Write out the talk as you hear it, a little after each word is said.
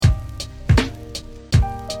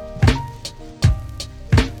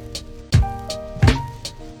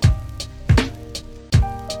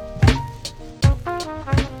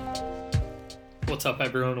What's up,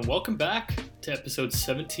 everyone, and welcome back to episode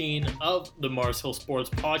 17 of the Mars Hill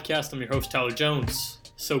Sports Podcast. I'm your host, Tyler Jones.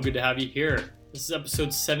 So good to have you here. This is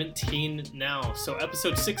episode 17 now. So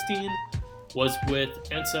episode 16 was with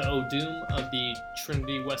Ansa Odum of the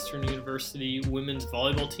Trinity Western University women's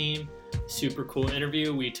volleyball team. Super cool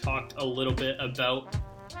interview. We talked a little bit about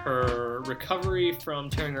her recovery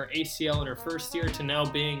from tearing her ACL in her first year to now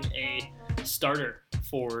being a starter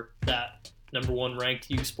for that number one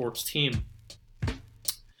ranked U Sports team.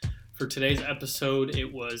 For today's episode,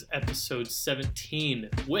 it was episode 17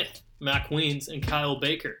 with Mack, Wiens, and Kyle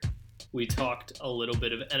Baker. We talked a little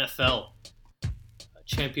bit of NFL,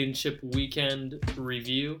 championship weekend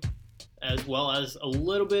review, as well as a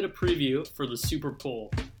little bit of preview for the Super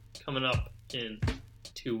Bowl coming up in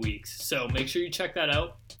 2 weeks. So make sure you check that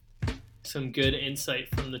out. Some good insight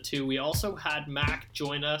from the two. We also had Mack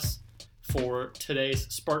join us for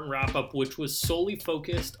today's Spartan wrap-up, which was solely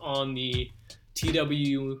focused on the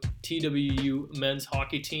TWU men's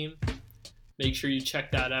hockey team. Make sure you check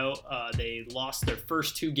that out. They lost their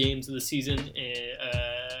first two games of the season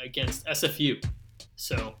against SFU.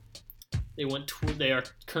 So they are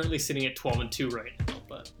currently sitting at 12-2 right now,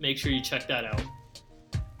 but make sure you check that out.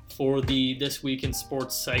 For the This Week in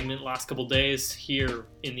Sports segment, last couple days here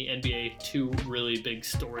in the NBA, two really big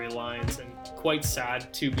storylines and quite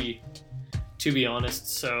sad to be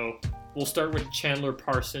honest. So we'll start with Chandler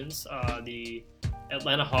Parsons, the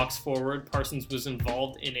Atlanta Hawks forward. Parsons was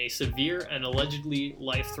involved in a severe and allegedly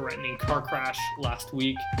life-threatening car crash last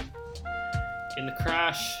week. In the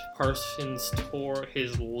crash, Parsons tore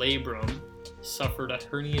his labrum, suffered a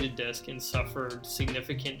herniated disc, and suffered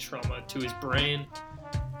significant trauma to his brain.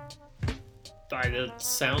 By the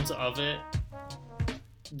sounds of it,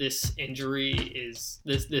 this injury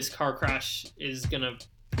this car crash is going to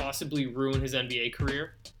possibly ruin his NBA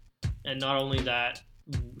career. And not only that,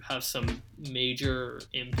 have some major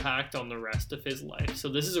impact on the rest of his life. So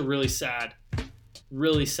this is a really sad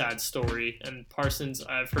story. And Parsons,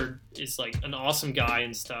 I've heard, is like an awesome guy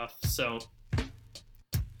and stuff. So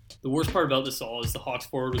the worst part about this all is the Hawks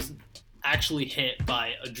forward was actually hit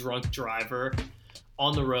by a drunk driver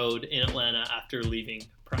on the road in Atlanta after leaving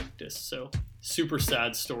practice. So super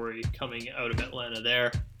sad story coming out of Atlanta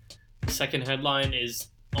there. The second headline is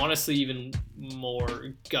honestly even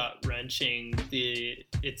more gut-wrenching.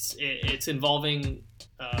 It's involving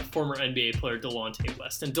former NBA player Delonte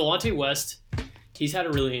West. And Delonte West, he's had a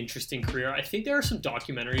really interesting career. I think there are some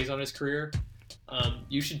documentaries on his career.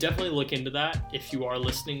 You should definitely look into that if you are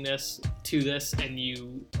listening to this and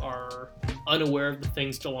you are unaware of the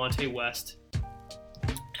things Delonte West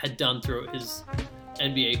had done throughout his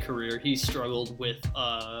NBA career. He struggled with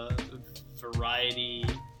a variety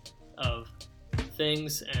of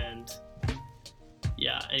things, and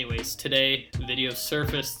yeah, anyways, today the video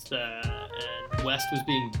surfaced and West was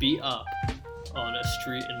being beat up on a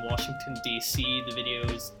street in Washington, D.C. The video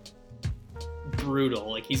is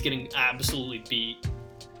brutal. Like, he's getting absolutely beat.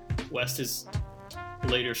 West is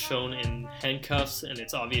later shown in handcuffs, and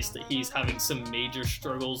it's obvious that he's having some major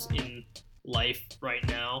struggles in life right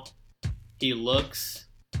now. He looks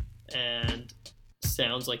and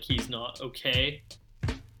sounds like he's not okay.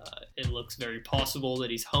 It looks very possible that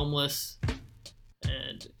he's homeless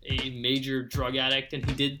and a major drug addict. And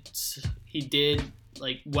he did,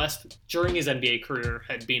 like, West, during his NBA career,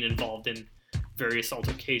 had been involved in various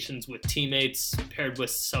altercations with teammates paired with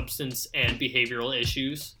substance and behavioral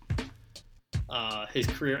issues. His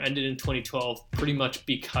career ended in 2012 pretty much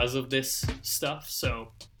because of this stuff. So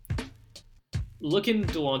look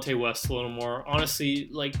into Delonte West a little more. Honestly,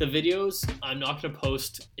 like, the videos I'm not going to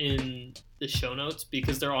post in the show notes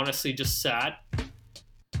because they're honestly just sad.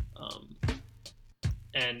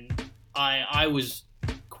 And I was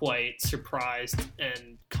quite surprised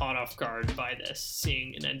and caught off guard by this,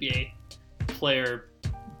 seeing an NBA player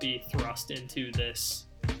be thrust into this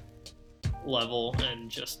level and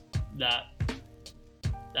just that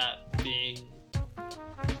being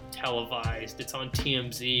televised. It's on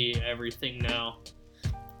TMZ, everything now.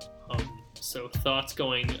 So thoughts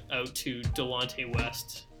going out to Delonte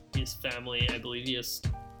West, his family. I believe he has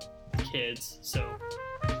kids, so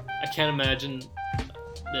I can't imagine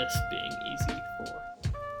this being easy for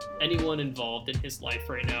anyone involved in his life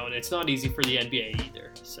right now, and it's not easy for the NBA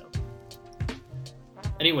either. So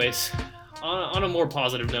anyways, on a more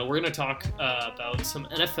positive note, we're going to talk about some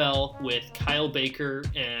NFL with Kyle Baker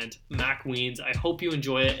and Mack Wiens. I hope you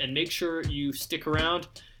enjoy it, and make sure you stick around,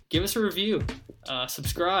 give us a review,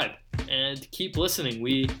 subscribe, and keep listening.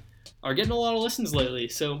 We are getting a lot of listens lately,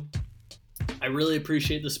 so I really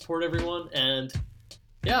appreciate the support, everyone. And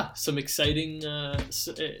yeah, some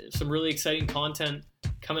really exciting content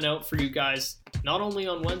coming out for you guys not only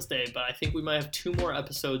on Wednesday, but I think we might have 2 more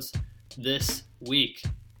episodes this week.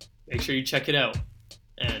 Make sure you check it out.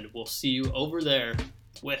 And we'll see you over there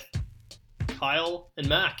with Kyle and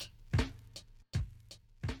Mack.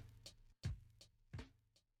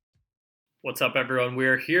 What's up, everyone?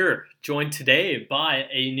 We're here, joined today by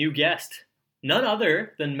a new guest, none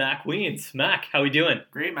other than Mack Wiens. Mack, how we doing?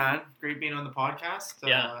 Great, man. Great being on the podcast.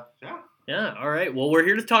 Yeah. All right. Well, we're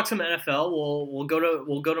here to talk some NFL. We'll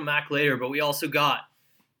go to Mack later, but we also got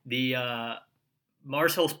the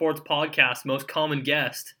Mars Hill Sports Podcast most common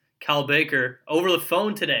guest, Kyle Baker, over the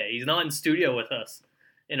phone today. He's not in studio with us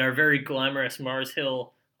in our very glamorous Mars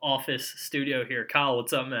Hill office studio here. Kyle,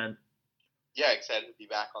 what's up, man? Yeah, excited to be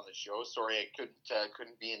back on the show. Sorry I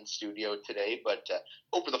couldn't be in studio today, but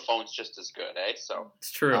over the phone's just as good, eh? So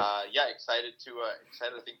it's true. Excited.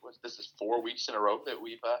 I think this is 4 weeks in a row that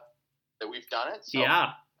we've done it. So,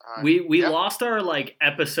 yeah, we lost our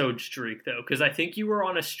episode streak though, because I think you were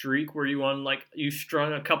on a streak where you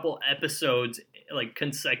strung a couple episodes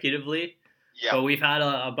consecutively. Yeah. But we've had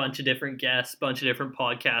a bunch of different guests, bunch of different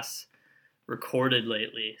podcasts recorded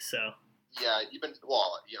lately. So. Yeah,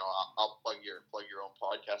 I'll plug your own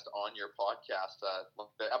podcast on your podcast.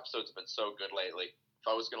 The episodes have been so good lately. If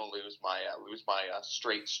I was going to lose my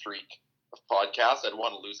straight streak of podcasts, I'd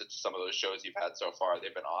want to lose it to some of those shows you've had so far.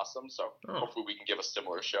 They've been awesome, so hopefully we can give a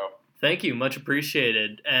similar show. Thank you, much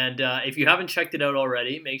appreciated. And if you haven't checked it out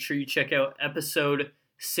already, make sure you check out episode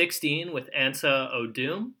 16 with Ansa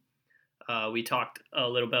O'Doom. We talked a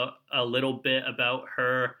little bit about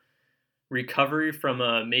her recovery from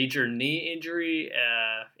a major knee injury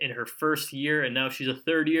in her first year, and now she's a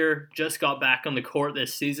third year. Just got back on the court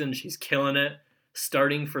this season. She's killing it,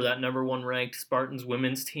 starting for that number 1 ranked Spartans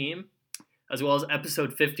women's team, as well as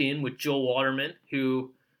episode 15 with Joel Waterman,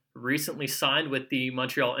 who recently signed with the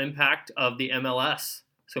Montreal Impact of the MLS.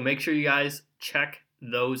 So make sure you guys check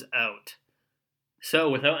those out. So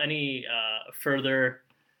without any further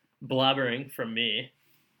blabbering from me,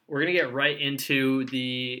 we're going to get right into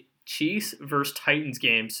the Chiefs versus Titans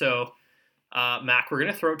game. So, Mack, we're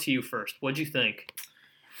going to throw it to you first. What'd you think?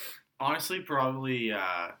 Honestly, probably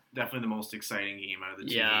definitely the most exciting game out of the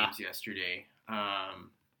two games yesterday.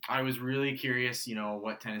 I was really curious,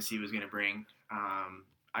 what Tennessee was going to bring.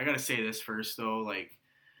 I got to say this first, though.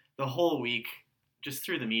 The whole week, just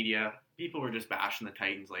through the media, people were just bashing the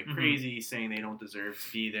Titans like crazy, saying they don't deserve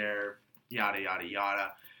to be there, yada, yada,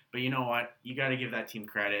 yada. But you know what? You got to give that team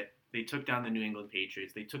credit. They took down the New England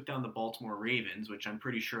Patriots. They took down the Baltimore Ravens, which I'm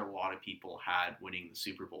pretty sure a lot of people had winning the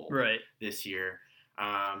Super Bowl this year.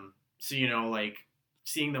 So,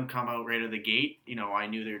 seeing them come out right out of the gate, I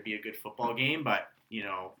knew there would be a good football game. But,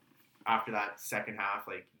 after that second half,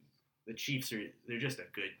 the Chiefs they're just a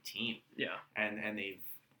good team. Yeah. And they've,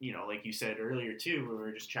 like you said earlier, too, when we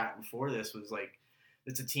were just chatting before this, was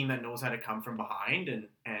it's a team that knows how to come from behind.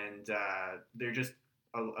 And they're just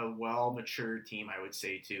a well-matured team, I would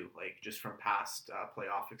say, too, just from past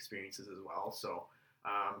playoff experiences as well. So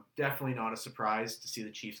definitely not a surprise to see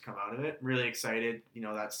the Chiefs come out of it. Really excited.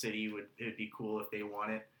 That city it'd be cool if they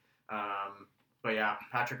won it. But yeah,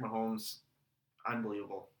 Patrick Mahomes,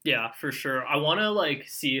 unbelievable. Yeah, for sure. I want to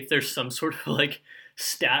see if there's some sort of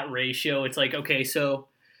stat ratio. It's okay, so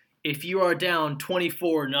if you are down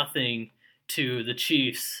 24-0 to the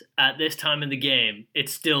Chiefs at this time in the game,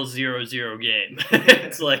 it's still 0-0 game.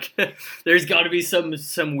 It's there's got to be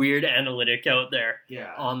some weird analytic out there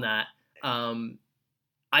on that.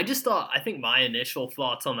 I think my initial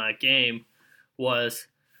thoughts on that game was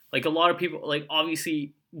a lot of people,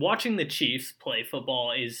 obviously watching the Chiefs play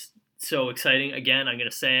football is so exciting. Again, I'm going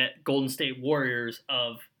to say it, Golden State Warriors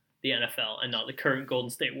of the NFL and not the current Golden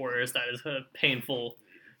State Warriors. That is a painful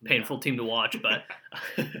team to watch, but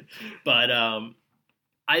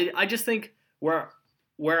I just think where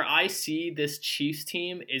I see this Chiefs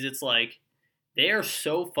team is they are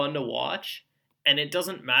so fun to watch, and it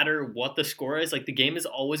doesn't matter what the score is. The game is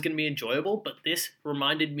always going to be enjoyable, but this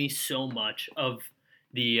reminded me so much of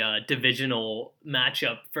the divisional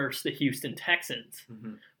matchup versus the Houston Texans,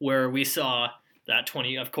 where we saw that the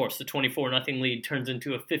 24-0 lead turns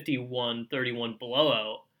into a 51-31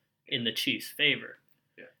 blowout in the Chiefs' favor.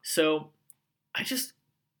 So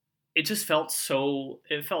it felt so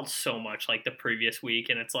much like the previous week,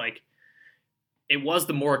 and it's it was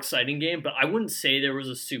the more exciting game, but I wouldn't say there was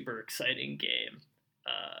a super exciting game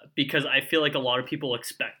because I feel a lot of people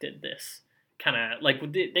expected this kind of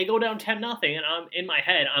they go down 10-0, and I'm in my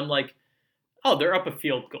head I'm oh, they're up a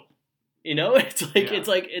field goal, it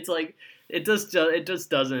just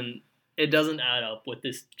doesn't add up with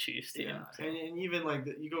this Chiefs team. Yeah, and even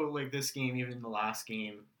you go this game, even the last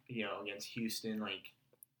game, against Houston,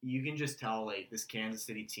 you can just tell, like, this Kansas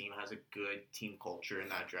City team has a good team culture in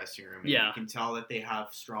that dressing room. And Yeah. You can tell that they have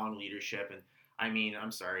strong leadership. And, I mean,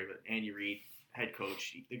 I'm sorry, but Andy Reid, head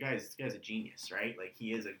coach, the guy's a genius, right? Like,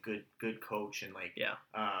 he is a good coach. And, like,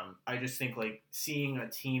 I just think, like, seeing a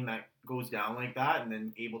team that goes down like that and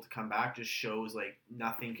then able to come back just shows, like,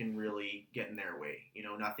 nothing can really get in their way. You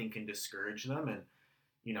know, nothing can discourage them. And,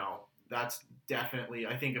 you know, that's definitely,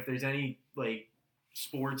 I think if there's any, like,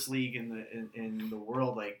 sports league in the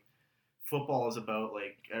world, like, football is about,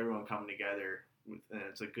 like, everyone coming together and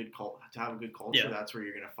it's a good to have a good culture. That's where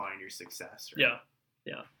you're gonna find your success, right?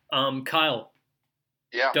 Kyle,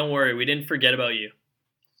 yeah, don't worry, we didn't forget about you.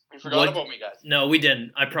 You forgot about me, guys. No, we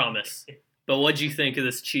didn't, I promise. But what do you think of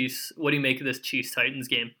this Chiefs? What do you make of this Chiefs Titans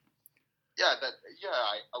game? I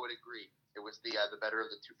would agree. It was the better of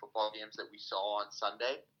the two football games that we saw on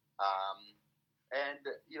Sunday. And,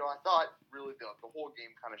 you know, I thought really the whole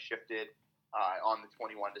game kind of shifted on the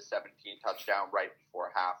 21-17 touchdown right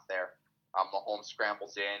before half there. Mahomes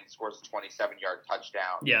scrambles in, scores a 27-yard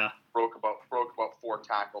touchdown. Yeah. Broke about 4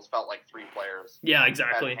 tackles, felt like 3 players. Yeah,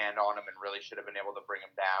 exactly. Had a hand on him and really should have been able to bring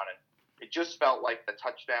him down. And it just felt like the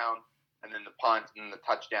touchdown and then the punt and the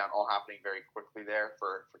touchdown all happening very quickly there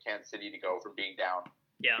for Kansas City to go from being down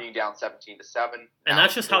 17-7. And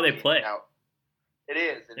that's just how they play. Now, it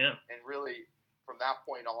is. And really, from that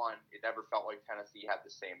point on, it never felt like Tennessee had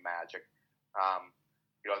the same magic.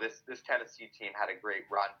 You know, this Tennessee team had a great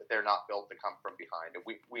run, but they're not built to come from behind. And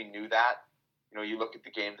we knew that. You know, you look at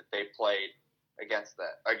the game that they played against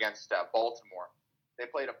Baltimore. They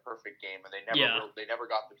played a perfect game, and they never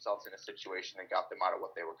got themselves in a situation that got them out of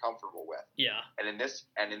what they were comfortable with. Yeah. And in this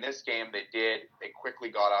game, they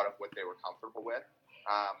quickly got out of what they were comfortable with.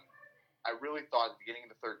 I really thought at the beginning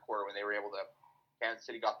of the third quarter when Kansas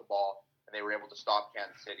City got the ball and they were able to stop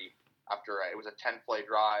Kansas City after it was a 10-play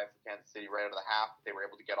drive for Kansas City right out of the half. They were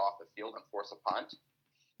able to get off the field and force a punt.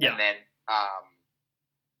 Yeah. And then I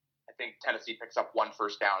think Tennessee picks up 1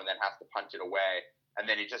 first down and then has to punt it away. And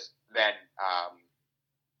then the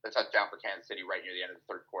touchdown for Kansas City right near the end of the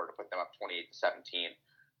third quarter to put them up 28-17.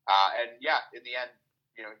 In the end,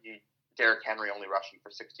 you know, Derrick Henry only rushing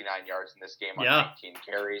for 69 yards in this game on 19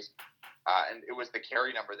 carries. And it was the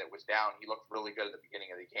carry number that was down. He looked really good at the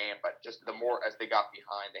beginning of the game, but just the more as they got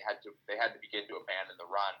behind, they had to begin to abandon the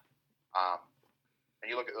run. And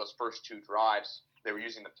you look at those first 2 drives, they were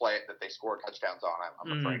using the play that they scored touchdowns on. I'm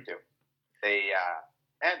referring to.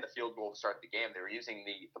 And the field goal to start the game, they were using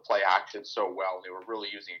the play action so well. They were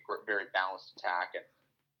really using a very balanced attack. And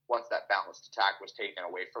once that balanced attack was taken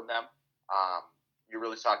away from them, you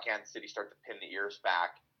really saw Kansas City start to pin the ears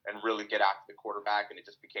back and really get after the quarterback, and it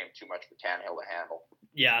just became too much for Tannehill to handle.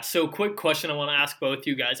 Yeah, so quick question I want to ask both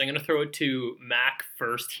you guys. I'm going to throw it to Mack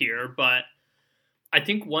first here, but I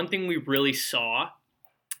think one thing we really saw,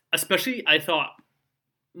 especially I thought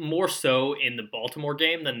more so in the Baltimore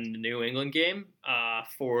game than the New England game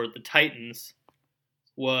for the Titans,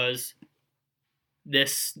 was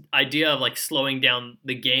this idea of like slowing down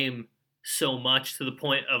the game so much to the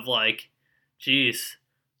point of like, geez,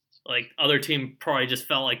 like other team probably just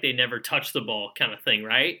felt like they never touched the ball kind of thing,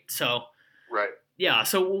 right? So, right. Yeah.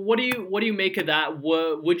 So what do you make of that?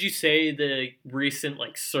 What would you say the recent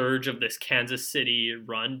like surge of this Kansas City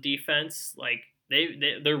run defense? Like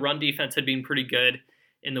their run defense had been pretty good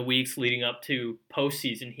in the weeks leading up to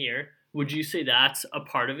postseason here. Would you say that's a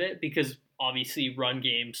part of it? Because obviously run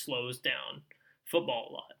game slows down football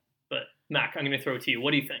a lot. But Mac, I'm going to throw it to you.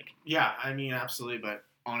 What do you think? Yeah, I mean, absolutely. But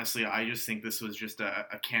honestly, I just think this was just a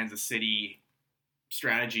Kansas City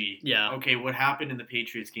strategy. Yeah. Okay, what happened in the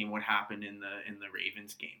Patriots game? What happened in the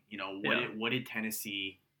Ravens game? You know, what did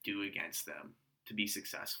Tennessee do against them to be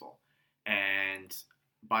successful? And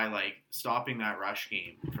by like stopping that rush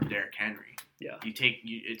game from Derrick Henry, it's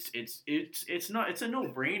a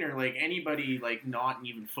no-brainer. Like anybody like not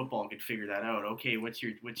even football could figure that out. Okay, what's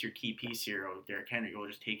your key piece here? Oh, Derrick Henry. We'll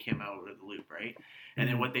just take him out of the loop, right? And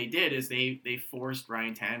then what they did is they forced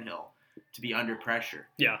Ryan Tannehill to be under pressure.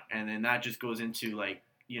 Yeah. And then that just goes into like,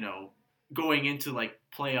 you know, going into like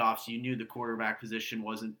playoffs, you knew the quarterback position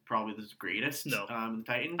wasn't probably the greatest. No. The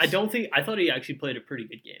Titans. I thought he actually played a pretty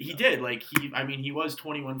good game. He did. Like he was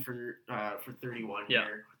 21 for 31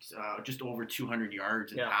 here, just over 200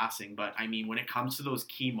 yards in passing. But I mean, when it comes to those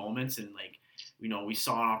key moments and like, you know, we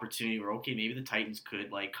saw an opportunity where, okay, maybe the Titans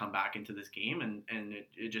could like come back into this game and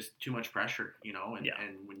it just too much pressure, you know, and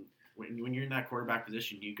when you're in that quarterback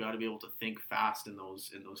position, you got to be able to think fast in those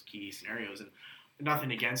key scenarios. And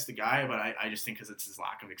nothing against the guy, but I just think because it's his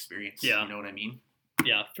lack of experience. Yeah. You know what I mean?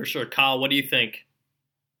 Yeah, for sure. Kyle, what do you think?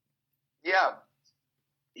 Yeah,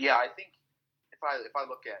 I think if I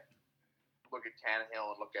look at look at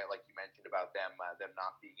Tannehill and look at, like you mentioned about them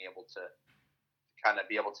not being able to kind of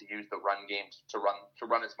be able to use the run game to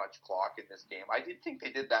run as much clock in this game. I did think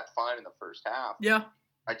they did that fine in the first half. Yeah.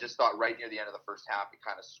 I just thought right near the end of the first half it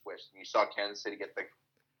kind of switched, and you saw Kansas City get the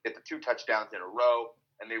 2 touchdowns in a row,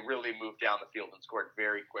 and they really moved down the field and scored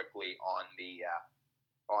very quickly on the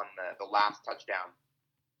last touchdown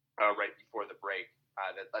right before the break.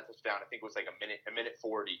 That touchdown, I think it was like a minute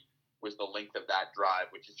 40 was the length of that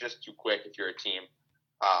drive, which is just too quick if you're a team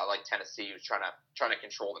like Tennessee who's trying to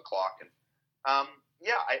control the clock. And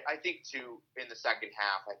I think too in the second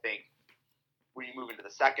half, I think when you move into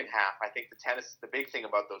the second half, I think the big thing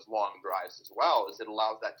about those long drives as well is it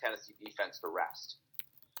allows that Tennessee defense to rest.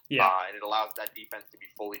 Yeah. And it allows that defense to be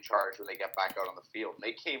fully charged when they get back out on the field. And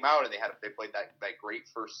they came out and they played that great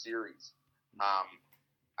first series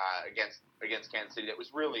against Kansas City. It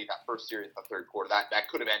was really that first series in the third quarter. That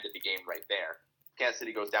could have ended the game right there. Kansas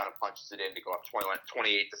City goes down and punches it in to go up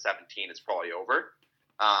 28-17. It's probably over.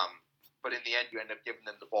 But in the end, you end up giving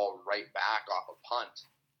them the ball right back off a punt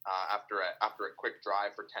after a quick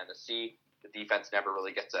drive for Tennessee. The defense never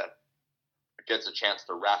really gets a chance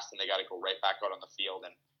to rest, and they got to go right back out on the field.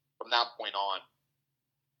 And from that point on,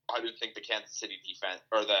 I didn't think the Kansas City defense,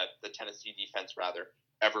 or the Tennessee defense rather,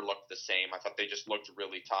 ever looked the same. I thought they just looked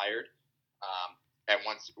really tired. And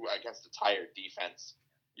once against a tired defense,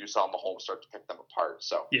 you saw Mahomes start to pick them apart.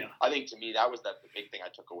 So yeah. I think to me that was the big thing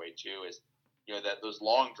I took away too is, that those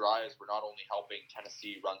long drives were not only helping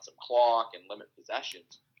Tennessee run some clock and limit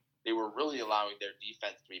possessions, they were really allowing their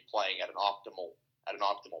defense to be playing at an optimal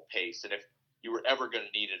pace. And if you were ever going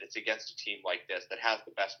to need it, it's against a team like this that has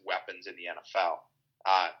the best weapons in the NFL.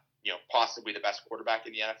 Possibly the best quarterback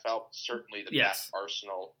in the NFL, certainly the best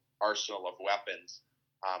arsenal of weapons,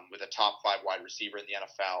 with a top 5 wide receiver in the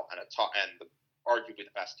NFL and arguably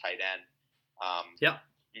the best tight end.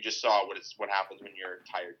 You just saw what happens when you're a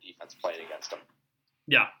tired defense playing against them.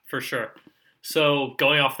 Yeah, for sure. So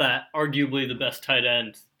going off that arguably the best tight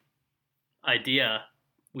end idea,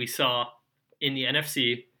 we saw in the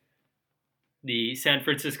NFC the San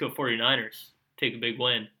Francisco 49ers take a big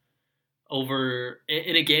win over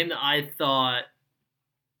in a game that I thought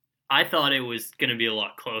it was going to be a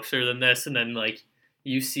lot closer than this, and then like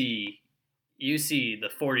you see the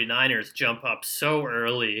 49ers jump up so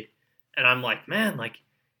early, and I'm like, man, like,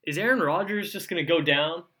 is Aaron Rodgers just going to go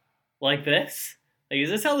down like this? Like, is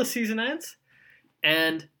this how the season ends?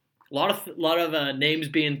 And a lot of names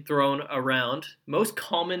being thrown around. Most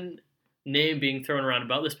common name being thrown around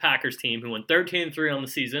about this Packers team, who went 13-3 on the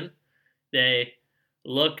season. They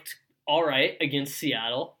looked all right against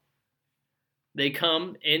Seattle. They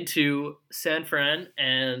come into San Fran,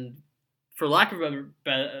 and for lack of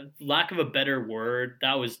a better word,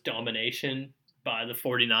 that was domination by the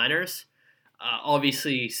 49ers.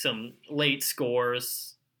 Obviously, some late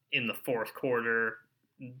scores in the fourth quarter,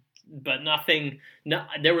 but nothing.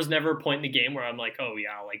 There was never a point in the game where I'm like, oh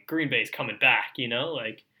yeah, like Green Bay's coming back,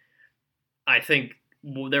 Like, I think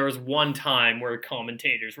there was one time where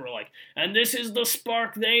commentators were like, and this is the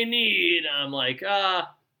spark they need. I'm like, I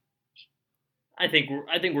think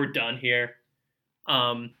we're done here.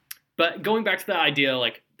 But going back to the idea,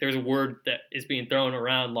 like, there's a word that is being thrown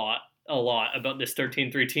around a lot about this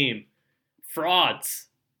 13-3 team. Frauds.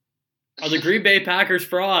 Are the Green Bay Packers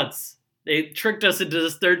frauds? They tricked us into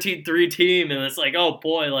this 13-3 team, and it's like, oh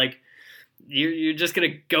boy, like, you're just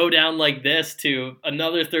going to go down like this to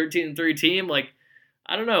another 13-3 team? Like,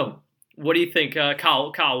 I don't know. What do you think?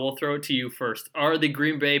 Kyle, we'll throw it to you first. Are the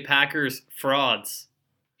Green Bay Packers frauds?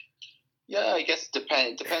 Yeah, I guess it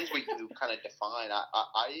depends what you kind of define. I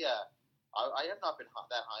have not been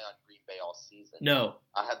that high on Green Bay all season. No.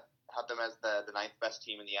 I had them as the 9th best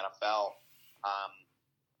team in the NFL.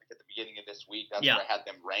 At the beginning of this week, that's where I had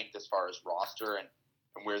them ranked as far as roster and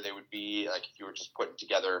where they would be, like, if you were just putting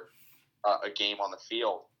together a game on the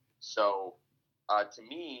field. So to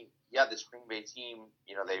me, this Green Bay team,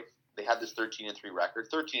 they had this 13-3 record.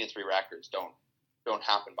 13-3 records don't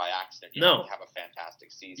happen by accident. You have a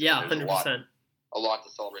fantastic season. Yeah, 100%. A lot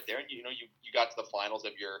to celebrate there, and you got to the finals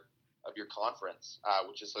of your conference,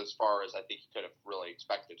 which is as far as I think you could have really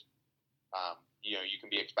expected. You can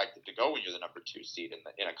be expected to go when you're the number 2 seed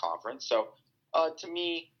in a conference. So to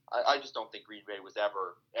me, I just don't think Green Bay was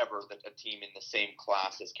ever a team in the same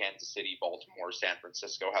class as Kansas City, Baltimore, San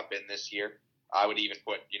Francisco have been this year. I would even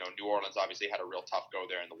put, New Orleans obviously had a real tough go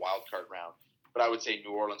there in the wild card round, but I would say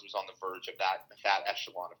New Orleans was on the verge of that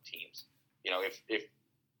echelon of teams. If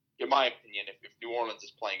in my opinion, if New Orleans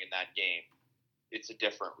is playing in that game, it's a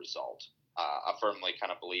different result. I firmly kind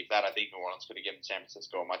of believe that. I think New Orleans could have given San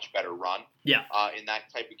Francisco a much better run in that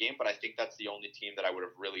type of game, but I think that's the only team that I would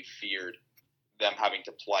have really feared them having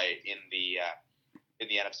to play in the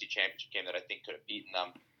NFC Championship game that I think could have beaten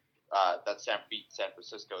them. That San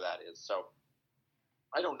Francisco, that is. So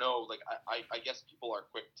I don't know. Like I guess people are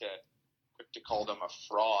quick to call them a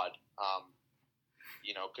fraud.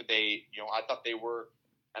 Could they? I thought they were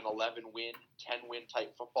an 11-win, 10-win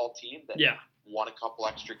type football team that won a couple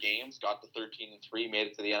extra games, got to 13-3, made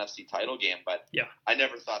it to the NFC title game. But I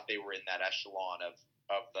never thought they were in that echelon of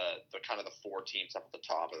the kind of the four teams up at the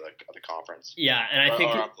top of the conference. Yeah, and I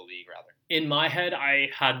think or of the league rather. In my head, I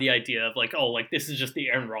had the idea of this is just the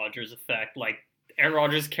Aaron Rodgers effect. Like Aaron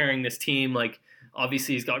Rodgers carrying this team. Like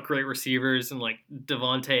obviously he's got great receivers and like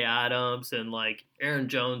Devontae Adams and like Aaron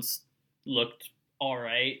Jones looked all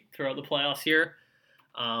right throughout the playoffs here.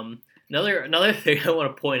 Another thing I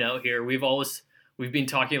want to point out here, we've been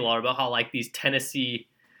talking a lot about how like these Tennessee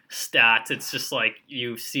stats, it's just like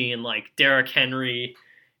you've seen like Derrick Henry,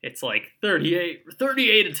 it's like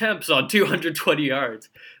 38 attempts on 220 yards.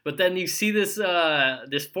 But then you see this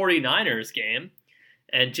 49ers game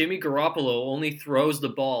and Jimmy Garoppolo only throws the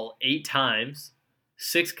ball 8 times,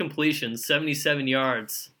 6 completions, 77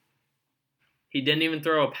 yards. He didn't even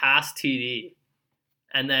throw a pass TD.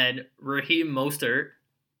 And then Raheem Mostert,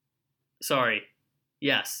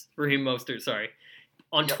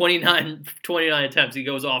 on 29 attempts, he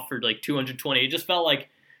goes off for like 220. It just felt like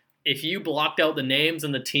if you blocked out the names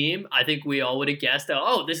and the team, I think we all would have guessed,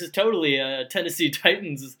 oh, this is totally a Tennessee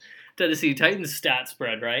Titans stat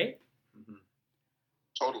spread, right? Mm-hmm.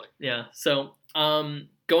 Totally. Yeah. So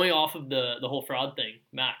going off of the whole fraud thing,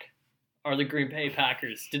 Mack, are the Green Bay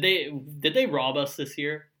Packers, did they rob us this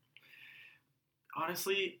year?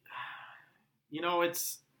 Honestly,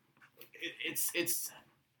 it's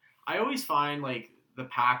I always find like the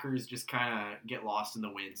Packers just kind of get lost in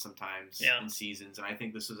the wind sometimes in seasons, and I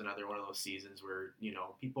think this was another one of those seasons where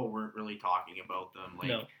people weren't really talking about them.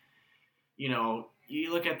 Like, you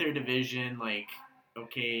look at their division, like,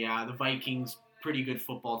 okay, the Vikings, pretty good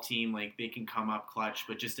football team, like they can come up clutch,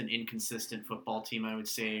 but just an inconsistent football team, I would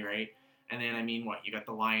say, right? And then you got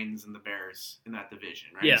the Lions and the Bears in that division,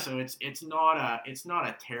 right? Yeah. So it's not a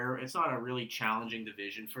really challenging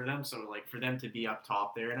division for them. So like for them to be up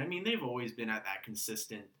top there, and they've always been at that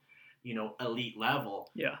consistent, elite level.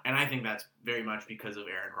 Yeah. And I think that's very much because of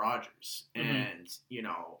Aaron Rodgers. Mm-hmm. And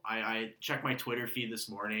I checked my Twitter feed this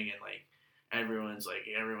morning, and like everyone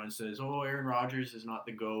says, oh, Aaron Rodgers is not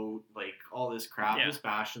the GOAT, like all this crap, just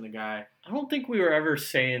bashing the guy. I don't think we were ever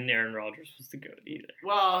saying Aaron Rodgers was the GOAT either.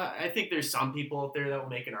 Well, I think there's some people out there that will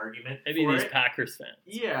make an argument. Maybe these Packers fans.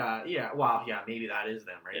 Yeah. Well, yeah, maybe that is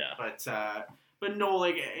them, right? Yeah. But no,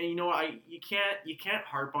 like, you can't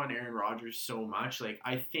harp on Aaron Rodgers so much. Like,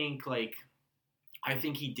 I think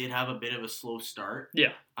he did have a bit of a slow start.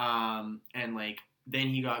 Yeah. And like then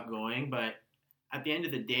he got going, but at the end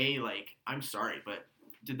of the day, like, I'm sorry, but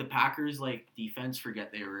did the Packers, like, defense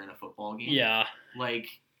forget they were in a football game? Yeah. Like,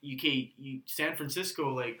 San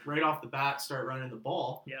Francisco, like, right off the bat start running the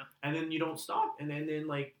ball. Yeah. And then you don't stop. And then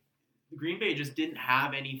like, Green Bay just didn't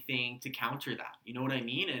have anything to counter that. You know what I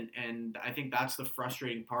mean? And I think that's the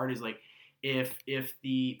frustrating part is, like, if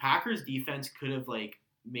the Packers defense could have, like,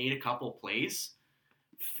 made a couple plays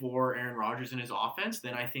for Aaron Rodgers and his offense,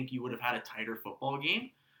 then I think you would have had a tighter football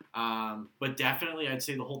game. But definitely I'd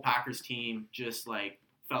say the whole Packers team just like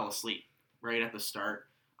fell asleep right at the start.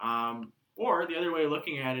 Or the other way of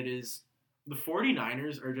looking at it is the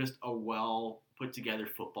 49ers are just a well put together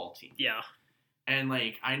football team. Yeah. And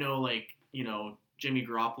like, I know like, Jimmy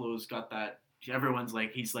Garoppolo's got that, everyone's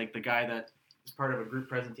like, he's like the guy that is part of a group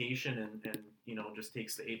presentation and just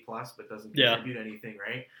takes the A+, but doesn't contribute anything.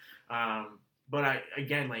 Right. But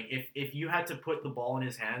if you had to put the ball in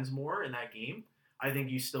his hands more in that game, I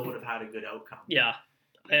think you still would have had a good outcome. Yeah,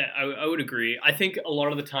 I would agree. I think a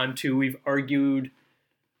lot of the time too, we've argued,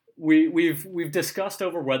 we've discussed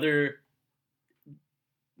over whether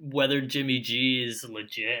Jimmy G is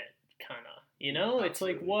legit, kind of. Absolutely. It's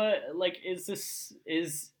like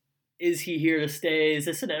is he here to stay? Is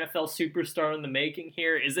this an NFL superstar in the making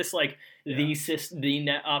here? Is this like the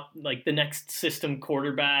next system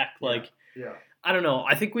quarterback? Like, I don't know.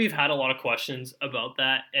 I think we've had a lot of questions about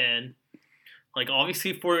that, and like,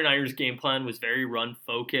 obviously, 49ers game plan was very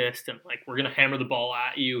run-focused, and, like, we're going to hammer the ball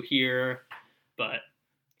at you here. But,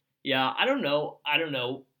 yeah, I don't know.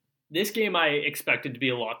 This game I expected to be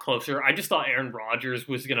a lot closer. I just thought Aaron Rodgers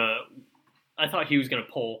was going to – I thought he was going to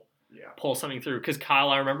pull something through. Because, Kyle,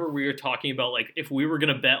 I remember we were talking about, like, if we were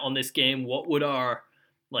going to bet on this game, what would our,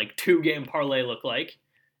 like, 2-game parlay look like?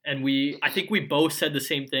 And I think we both said the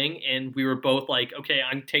same thing, and we were both like, okay,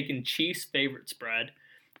 I'm taking Chiefs favorite spread,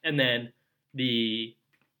 and then – the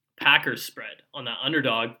Packers spread on that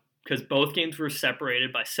underdog because both games were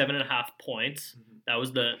separated by 7.5 points. Mm-hmm.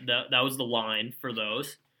 That was the line for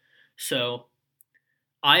those. So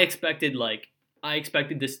I expected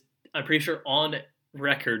this. I'm pretty sure on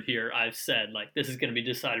record here I've said like this is going to be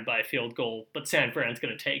decided by a field goal, but San Fran's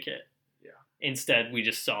going to take it. Yeah. Instead, we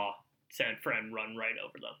just saw San Fran run right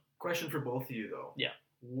over them. Question for both of you though. Yeah.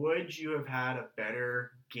 Would you have had a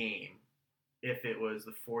better game if it was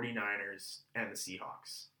the 49ers and the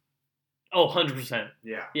Seahawks? Oh, 100%.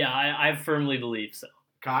 Yeah. Yeah, I firmly believe so.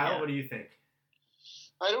 Kyle, Yeah. what do you think?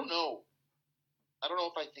 I don't know. I don't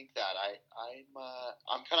know if I think that.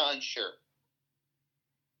 I'm kind of unsure.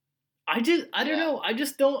 I don't know. I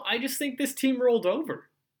just think this team rolled over.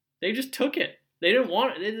 They just took it. They didn't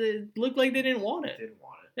want it. It looked like they didn't want it. Didn't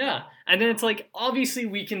want it. Yeah. And then it's like, obviously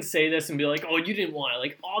we can say this and be like, oh, you didn't want it.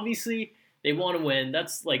 Like, obviously they want to win.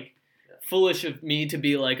 That's like foolish of me to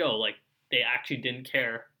be like, oh, like they actually didn't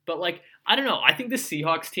care. But like, I don't know. I think the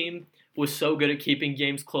Seahawks team was so good at keeping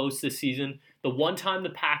games close this season. The one time the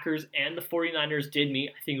Packers and the 49ers did meet,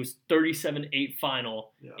 I think it was 37-8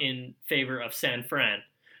 final in favor of San Fran.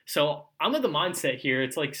 So I'm of the mindset here.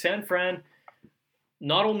 It's like San Fran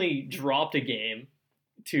not only dropped a game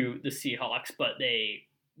to the Seahawks, but they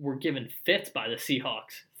were given fits by the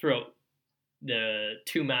Seahawks throughout the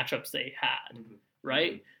two matchups they had,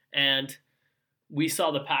 right? Mm-hmm. And we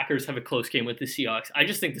saw the Packers have a close game with the Seahawks. I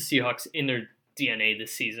just think the Seahawks in their DNA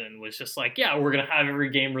this season was just like, yeah, we're going to have every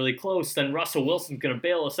game really close. Then Russell Wilson's going to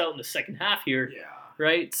bail us out in the second half here,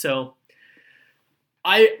 right? So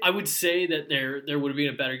I would say that there would have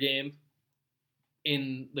been a better game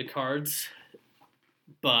in the cards,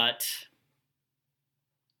 but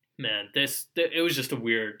man, it was just a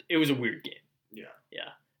weird game. Yeah.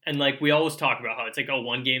 And like we always talk about how it's like, oh,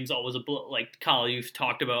 one game's always a like Kyle, you've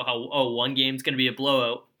talked about how one game's going to be a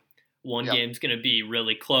blowout, one game's going to be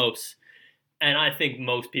really close, and I think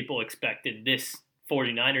most people expected this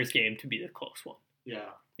 49ers game to be the close one. Yeah.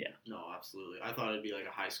 No, absolutely. I thought it'd be like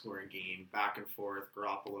a high-scoring game, back and forth,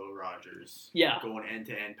 Garoppolo, Rodgers, going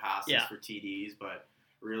end-to-end passes for TDs, but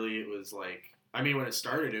really it was like, I mean, when it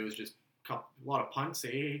started, it was just a lot of punts,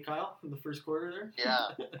 Kyle, in the first quarter there?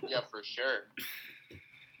 Yeah, for sure.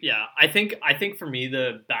 Yeah, I think for me,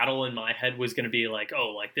 the battle in my head was going to be like,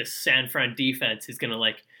 oh, like this San Fran defense is going to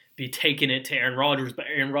like be taking it to Aaron Rodgers, but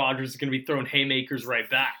Aaron Rodgers is going to be throwing haymakers right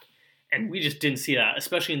back. And we just didn't see that,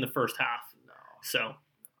 especially in the first half. No. So...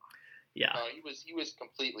 yeah. No, he was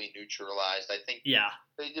completely neutralized. I think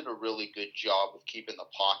they did a really good job of keeping the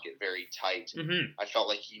pocket very tight. Mm-hmm. I felt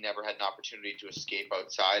like he never had an opportunity to escape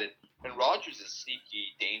outside. And Rodgers is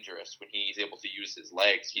sneaky dangerous when he's able to use his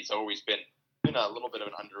legs. He's always been a little bit of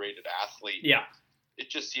an underrated athlete. Yeah. It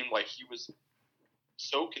just seemed like he was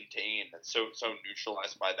so contained and so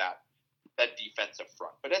neutralized by that defensive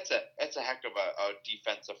front. But it's a heck of a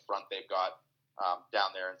defensive front they've got. Down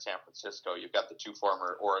there in San Francisco, you've got the two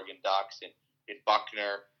former Oregon Ducks in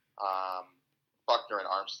Buckner and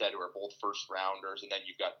Armstead, who are both first rounders, and then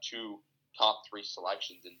you've got two top three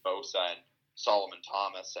selections in Bosa and Solomon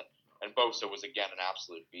Thomas, and Bosa was again an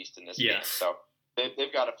absolute beast in this game. So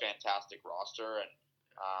they've got a fantastic roster, and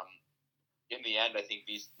in the end, I think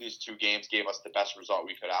these two games gave us the best result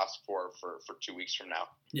we could ask for 2 weeks from now.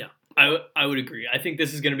 Yeah, I would agree. I think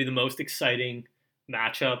this is going to be the most exciting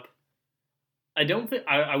matchup. I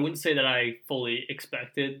wouldn't say that I fully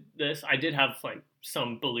expected this. I did have like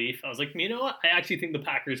some belief. I was like, you know what? I actually think the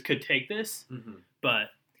Packers could take this. Mm-hmm.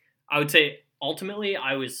 But I would say ultimately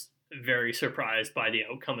I was very surprised by the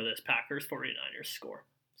outcome of this Packers 49ers score.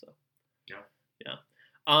 So yeah.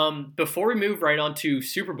 Before we move right on to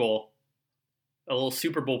Super Bowl, a little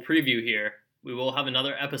Super Bowl preview here. We will have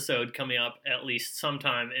another episode coming up at least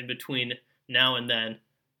sometime in between now and then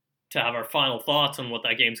to have our final thoughts on what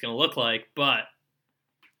that game's going to look like, but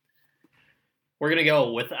we're going to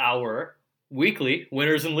go with our weekly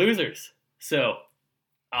winners and losers. So,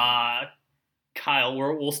 Kyle,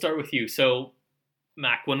 we'll start with you. So,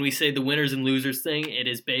 Mack, when we say the winners and losers thing, it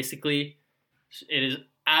is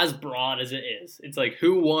as broad as it is. It's like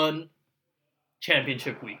who won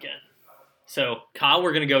championship weekend. So, Kyle,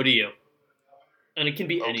 we're going to go to you. And it can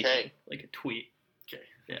be anything, like a tweet.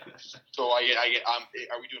 Yeah. So I get.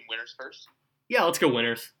 Are we doing winners first? Yeah, let's go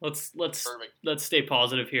winners. Let's Perfect. Let's stay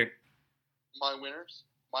positive here. My winner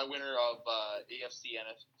of AFC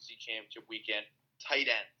NFC Championship weekend, tight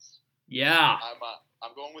ends. Yeah.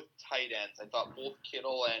 I'm going with tight ends. I thought both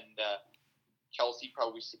Kittle and Kelsey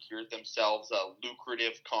probably secured themselves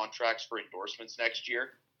lucrative contracts for endorsements next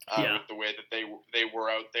year. With the way that they were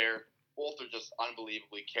out there, both are just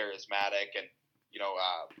unbelievably charismatic and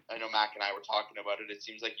I know Mack and I were talking about it. It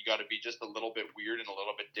seems like you got to be just a little bit weird and a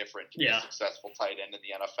little bit different to be a successful tight end in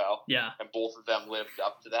the NFL. Yeah. And both of them lived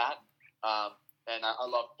up to that. And I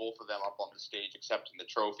love both of them up on the stage accepting the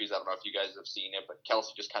trophies. I don't know if you guys have seen it, but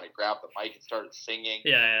Kelsey just kind of grabbed the mic and started singing.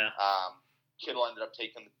 Yeah. Kittle ended up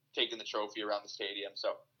taking the trophy around the stadium.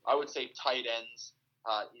 So I would say tight ends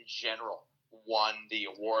in general won the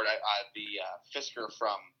award. The Fisker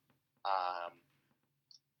from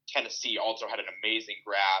Tennessee also had an amazing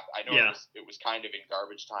grab. I know it was kind of in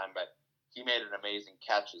garbage time, but he made an amazing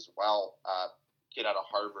catch as well. Kid out of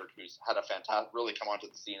Harvard who's had really come onto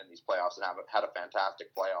the scene in these playoffs and had a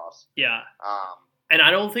fantastic playoffs. Yeah. And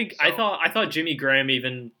I don't think I thought Jimmy Graham,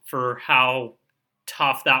 even for how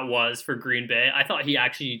tough that was for Green Bay, I thought he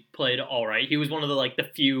actually played all right. He was one of the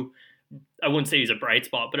few, I wouldn't say he's a bright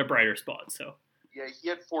spot, but a brighter spot. So yeah, he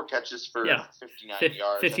had 4 catches for 59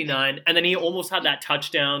 yards. 59, and then he almost had that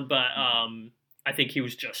touchdown, but I think he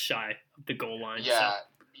was just shy of the goal line. Yeah, so.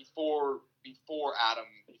 Before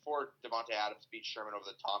Devontae Adams beat Sherman over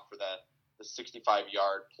the top for the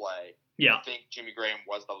 65-yard play. Yeah, I think Jimmy Graham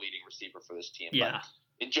was the leading receiver for this team. Yeah,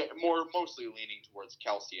 but mostly leaning towards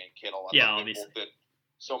Kelsey and Kittle. Obviously. Both did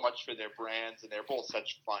so much for their brands, and they're both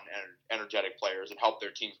such fun, energetic players, and help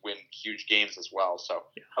their teams win huge games as well. So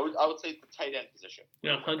I would say the tight end position.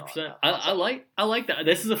 Yeah, 100%. I like that.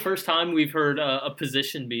 This is the first time we've heard a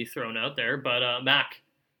position be thrown out there. But Mac,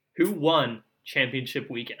 who won championship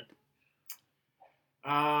weekend?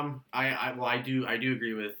 I do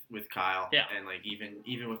agree with Kyle. Yeah. And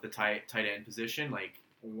even with the tight end position,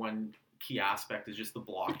 one key aspect is just the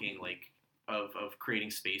blocking, of creating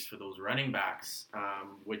space for those running backs,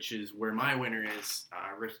 which is where my winner is.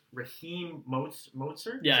 Raheem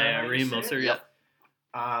Mostert. Yeah, Raheem Mostert. Yeah.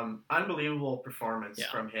 Unbelievable performance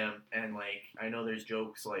from him, and I know there's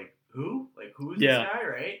jokes who's this guy,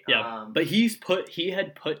 right? Yeah, but he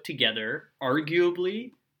had put together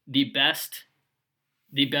arguably the best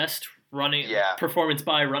running performance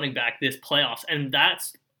by a running back this playoffs, and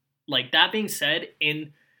that's that being said,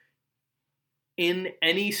 in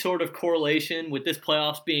any sort of correlation with this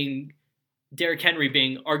playoffs being Derrick Henry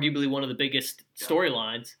being arguably one of the biggest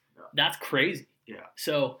storylines, that's crazy. Yeah.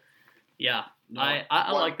 So, yeah,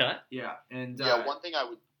 I like that. Yeah, and one thing I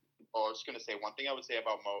was going to say about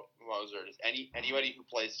Mostert is anybody who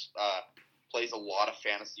plays a lot of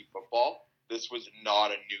fantasy football, this was not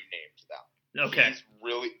a new name to them. Okay.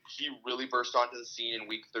 He really burst onto the scene in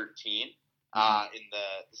Week 13 in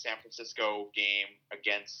the San Francisco game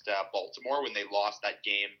against Baltimore when they lost that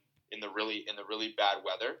game in the really bad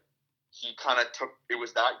weather. He kind of it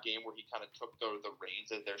was that game where he kind of took the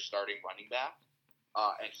reins as their starting running back,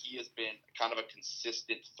 and he has been kind of a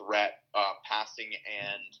consistent threat passing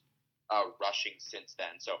and rushing since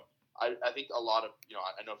then. So I think a lot of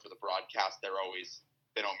I know for the broadcast they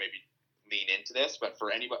don't maybe lean into this, but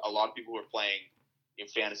for a lot of people who are playing in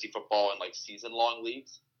fantasy football and season-long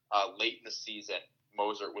leagues, late in the season,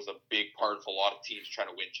 Mostert was a big part of a lot of teams trying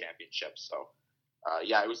to win championships. So,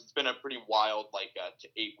 it's been a pretty wild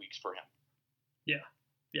 8 weeks for him.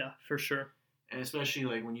 Yeah, for sure. And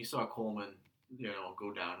especially when you saw Coleman,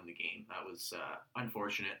 go down in the game, that was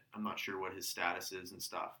unfortunate. I'm not sure what his status is and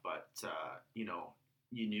stuff, but you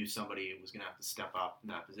knew somebody was going to have to step up in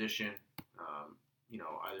that position.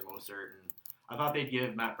 Either Mostert, and I thought they'd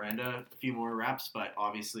give Matt Brenda a few more reps, but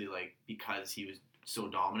obviously, because he was so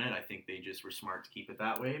dominant, I think they just were smart to keep it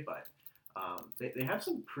that way. But they have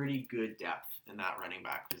some pretty good depth in that running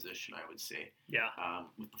back position, I would say. Yeah.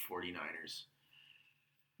 With the 49ers.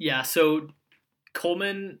 Yeah, so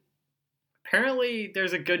Coleman, apparently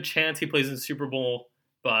there's a good chance he plays in the Super Bowl,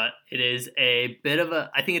 but it is a bit of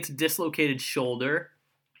I think it's a dislocated shoulder.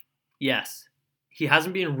 Yes. He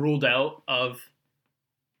hasn't been ruled out of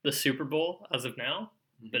the Super Bowl as of now,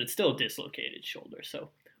 but it's still a dislocated shoulder. So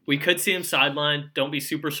we could see him sidelined. Don't be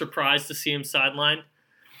super surprised to see him sidelined.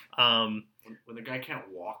 When the guy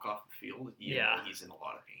can't walk off the field, he's in a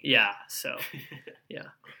lot of pain. Yeah, so, yeah.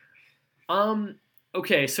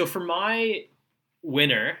 Okay, so for my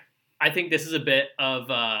winner, I think this is a bit of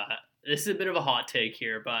a hot take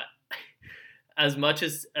here, but as much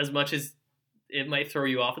as it might throw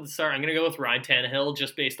you off at the start, I'm going to go with Ryan Tannehill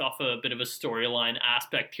just based off a bit of a storyline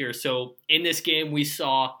aspect here. So in this game, we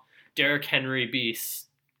saw Derrick Henry be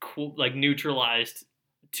neutralized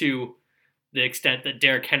to the extent that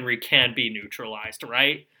Derrick Henry can be neutralized,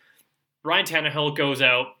 right? Ryan Tannehill goes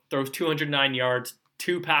out, throws 209 yards,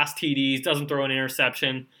 2 pass TDs, doesn't throw an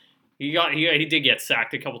interception. He did get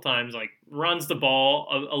sacked a couple times, runs the ball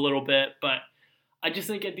a little bit, but I just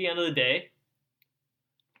think at the end of the day,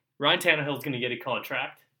 Ryan Tannehill's going to get a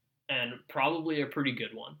contract, and probably a pretty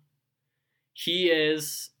good one. he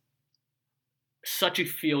is such a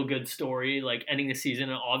feel-good story, like ending the season.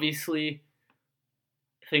 And obviously,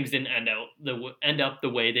 things didn't end up the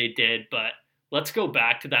way they did. But let's go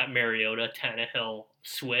back to that Mariota Tannehill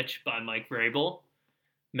switch by Mike Vrabel.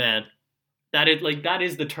 Man, that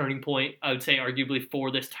is the turning point. I would say, arguably,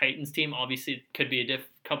 for this Titans team. Obviously, it could be a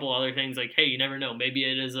couple other things. Like, hey, you never know. Maybe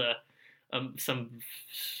it is some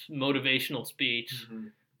motivational speech,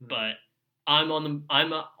 but I'm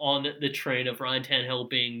on the train of Ryan Tannehill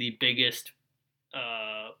being the biggest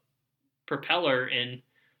propeller in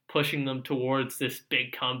pushing them towards this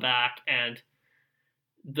big comeback. And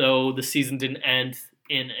though the season didn't end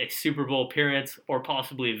in a Super Bowl appearance or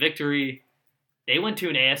possibly a victory, they went to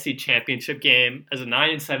an AFC Championship game as a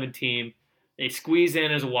 9-7 team. They squeezed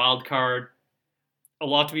in as a wild card. A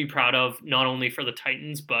lot to be proud of, not only for the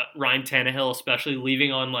Titans, but Ryan Tannehill, especially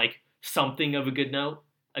leaving on like something of a good note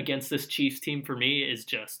against this Chiefs team. For me, is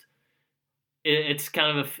just it's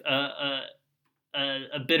kind of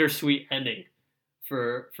a bittersweet ending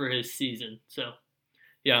for his season. So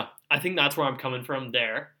yeah, I think that's where I'm coming from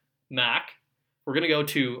there. Mac, we're gonna go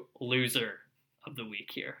to loser of the week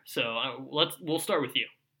here. So we'll start with you.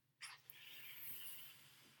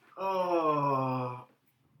 Oh.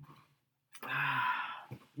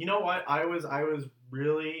 You know what? I was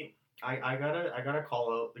really I gotta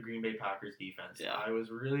call out the Green Bay Packers defense. Yeah. I was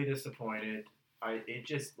really disappointed.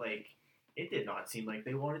 It did not seem like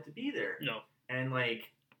they wanted to be there. No. And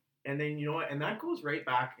then you know what? And that goes right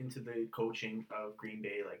back into the coaching of Green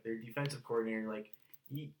Bay. Like their defensive coordinator,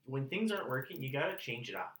 when things aren't working, you gotta change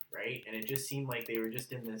it up, right? And it just seemed like they were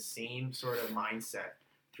just in the same sort of mindset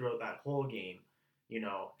throughout that whole game,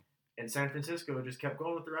 And San Francisco just kept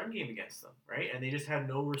going with the run game against them, right? And they just had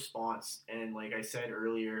no response. And like I said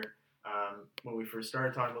earlier, when we first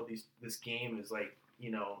started talking about this game, is like,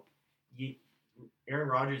 Aaron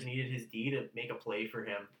Rodgers needed his D to make a play for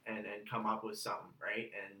him and come up with something,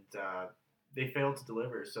 right? And they failed to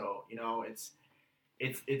deliver. So,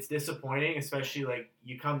 it's disappointing, especially like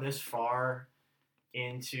you come this far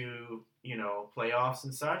into, playoffs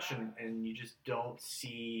and such, and you just don't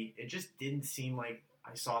see, it just didn't seem like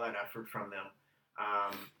I saw that effort from them.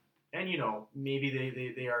 And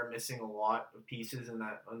maybe they are missing a lot of pieces on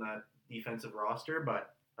that defensive roster,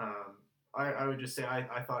 but I would just say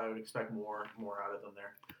I thought I would expect more out of them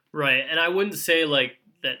there. Right, and I wouldn't say like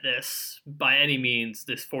that this, by any means,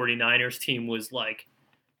 this 49ers team was like,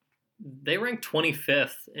 they ranked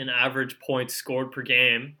 25th in average points scored per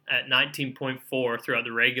game at 19.4 throughout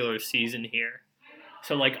the regular season here.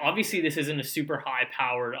 So, like, obviously this isn't a super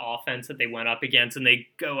high-powered offense that they went up against, and they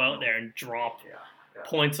go out there and drop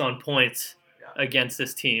points on points against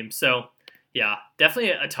this team. So, yeah, definitely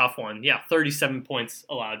a tough one. Yeah, 37 points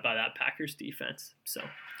allowed by that Packers defense. So,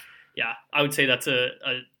 yeah, I would say that's a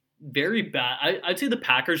very bad – I'd say the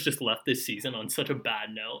Packers just left this season on such a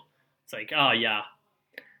bad note. It's like, oh, yeah.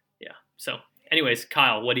 Yeah. So, anyways,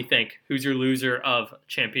 Kyle, what do you think? Who's your loser of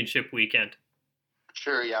championship weekend?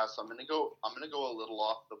 Sure, yeah. So I'm gonna go a little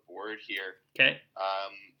off the board here. Okay.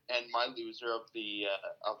 And my loser of the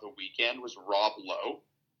weekend was Rob Lowe.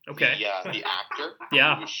 Okay. The actor.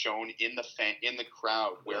 Yeah. Who was shown in the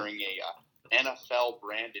crowd wearing a NFL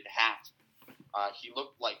branded hat. He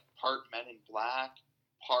looked like part Men in Black,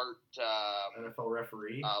 part NFL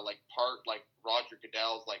referee. Part Roger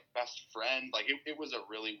Goodell's best friend. It was a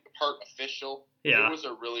really part official. Yeah. It was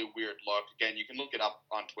a really weird look. Again, you can look it up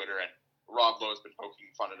on Twitter, and Rob Lowe's been poking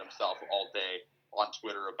fun at himself all day on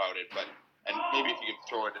Twitter about it, and maybe if you could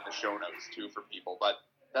throw it in the show notes too for people. But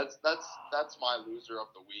that's my loser of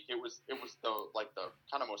the week. It was the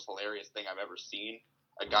kind of most hilarious thing I've ever seen.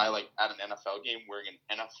 A guy at an NFL game wearing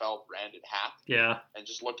an NFL branded hat. Yeah. And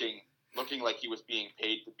just looking like he was being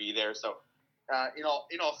paid to be there. So, in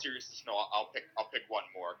all seriousness, no, I'll pick one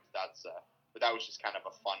more. But that was just kind of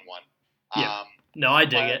a fun one. Yeah. No, I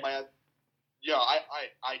dig it. Yeah,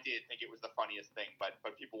 I did think it was the funniest thing, but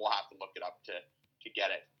people will have to look it up to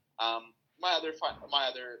get it. My other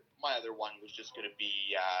one was just going to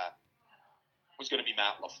be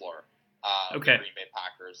Matt LaFleur. Okay. The Green Bay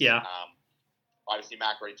Packers. Yeah. Obviously,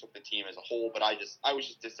 Mack already took the team as a whole, but I was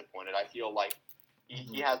just disappointed. I feel like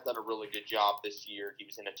he has done a really good job this year. He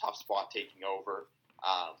was in a tough spot taking over,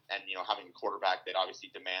 and having a quarterback that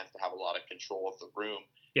obviously demands to have a lot of control of the room.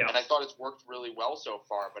 Yeah. And I thought it's worked really well so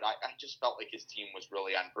far, but I just felt like his team was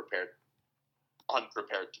really unprepared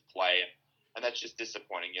to play, and that's just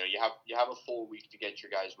disappointing. You have a full week to get your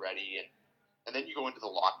guys ready, and then you go into the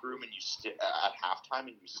locker room and you at halftime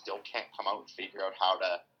and you still can't come out and figure out how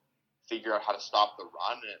to stop the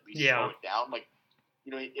run and at least slow it down.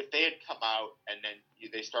 If they had come out and then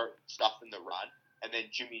they start stuffing the run, and then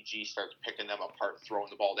Jimmy G starts picking them apart, throwing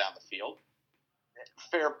the ball down the field.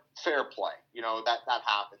 Fair play. That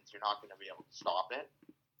happens. You're not going to be able to stop it.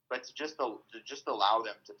 But to just allow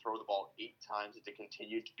them to throw the ball 8 times and to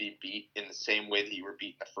continue to be beat in the same way that you were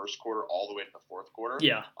beat in the first quarter all the way to the fourth quarter,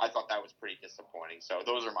 yeah, I thought that was pretty disappointing. So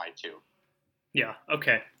those are my 2. Yeah.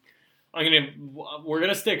 Okay. We're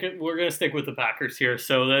gonna stick with the Packers here.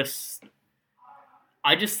 So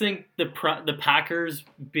I just think the Packers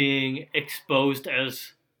being exposed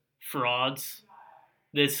as frauds,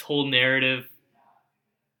 this whole narrative,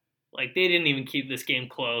 like they didn't even keep this game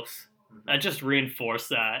close. That just reinforced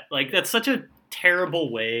that. Like that's such a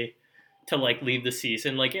terrible way to like leave the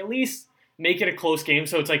season. Like at least make it a close game.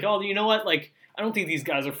 So it's like, oh, you know what? Like I don't think these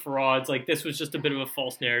guys are frauds. Like this was just a bit of a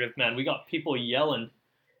false narrative, man. We got people yelling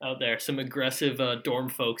out there, some aggressive dorm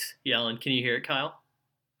folks yelling. Can you hear it, Kyle?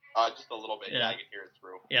 Just a little bit. Yeah, I can hear it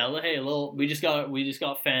through. Yeah, hey, we just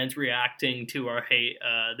got fans reacting to our hate.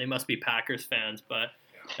 They must be Packers fans, but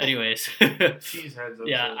anyways, cheese heads.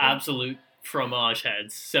 Yeah, absolute fromage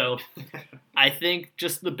heads. So I think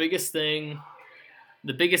just the biggest thing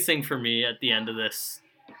for me at the end of this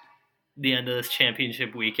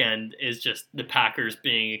championship weekend is just the Packers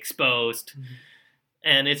being exposed,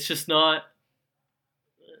 and it's just not.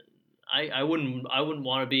 I wouldn't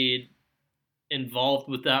want to be involved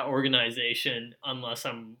with that organization unless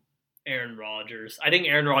I'm Aaron Rodgers. I think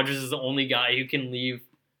Aaron Rodgers is the only guy who can leave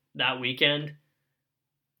that weekend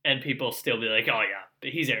and people still be like, oh yeah, but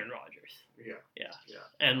he's Aaron Rodgers. Yeah.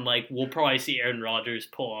 And like we'll probably see Aaron Rodgers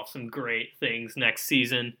pull off some great things next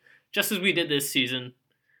season, just as we did this season.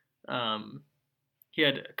 He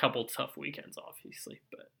had a couple tough weekends, obviously,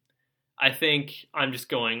 but I think I'm just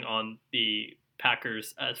going on the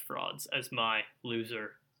Packers as frauds as my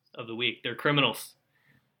loser of the week. They're criminals.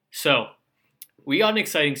 So we got an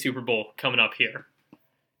exciting Super Bowl coming up here.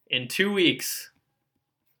 In 2 weeks,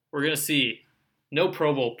 we're going to see no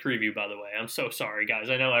Pro Bowl preview, by the way. I'm so sorry, guys.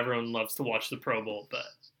 I know everyone loves to watch the Pro Bowl, but...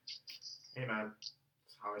 Hey, man. That's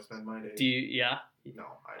how I spend my day. Do you, yeah?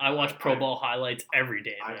 No. I watch Pro Bowl highlights every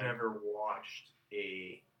day, man. I've never watched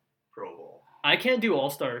a Pro Bowl. I can't do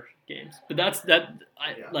All-Star games, but that's a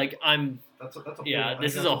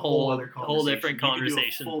whole different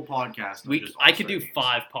conversation. You could do a full podcast. I could do games.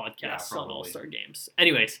 5 podcasts on All-Star games.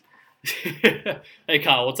 Anyways, hey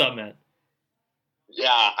Kyle, what's up, man?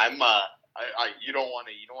 Yeah, I'm. You don't want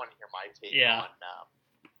to hear my take on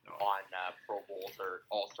Pro Bowls or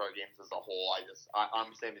All-Star games as a whole.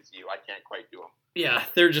 I'm the same as you. I can't quite do them. Yeah,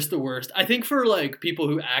 they're just the worst. I think for like people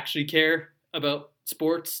who actually care about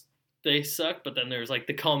sports, they suck, but then there's like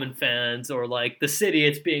the common fans or like the city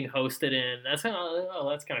it's being hosted in. That's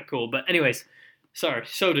kind of cool. But anyways, sorry,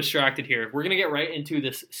 so distracted here. We're gonna get right into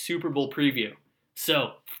this Super Bowl preview.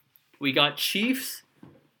 So we got Chiefs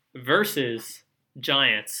versus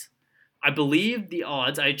Giants. I believe the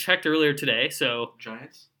odds I checked earlier today. So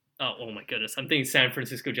Giants. Oh my goodness, I'm thinking San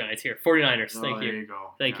Francisco Giants here. 49ers. Thank you. There you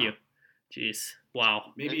go. Thank you. Jeez.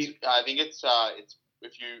 Wow. Maybe I think it's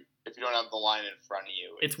if you don't have the line in front of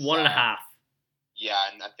you, it's 1.5. Yeah,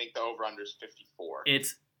 and I think the over/under is 54.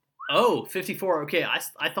 It's 54. Okay, I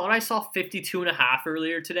thought I saw 52.5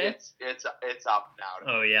 earlier today. It's up now.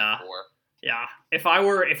 To 54. Yeah. If I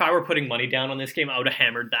were putting money down on this game, I would have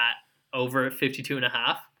hammered that over at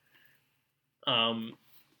 52.5.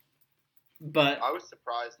 But I was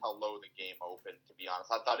surprised how low the game opened, to be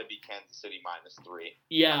honest. I thought it'd be Kansas City -3.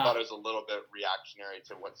 Yeah. I thought it was a little bit reactionary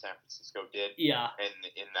to what San Francisco did in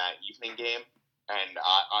that evening game. And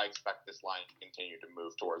I expect this line to continue to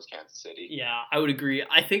move towards Kansas City. Yeah, I would agree.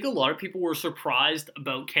 I think a lot of people were surprised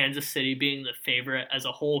about Kansas City being the favorite as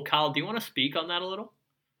a whole. Kyle, do you want to speak on that a little?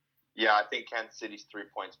 Yeah, I think Kansas City's 3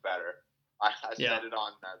 points better. I said it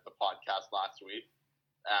on the podcast last week.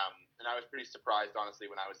 And I was pretty surprised, honestly,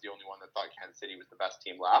 when I was the only one that thought Kansas City was the best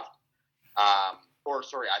team left. I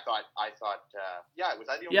thought, was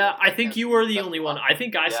I the only one? Yeah, I think you were the only one. I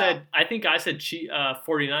think I said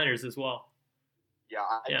 49ers as well.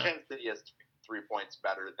 Yeah, Kansas City has 3 points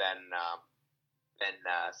better than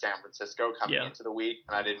San Francisco coming into the week,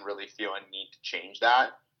 and I didn't really feel a need to change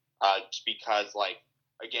that. Just because, like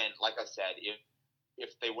I said,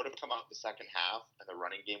 if they would have come out the second half and the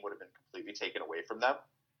running game would have been completely taken away from them,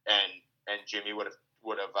 and Jimmy would have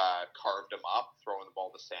carved them up, throwing the ball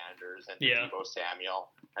to Sanders and to Deebo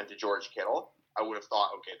Samuel and to George Kittle, I would have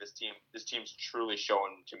thought, okay, this team's truly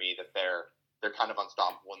shown to me that they're kind of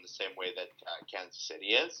unstoppable in the same way that Kansas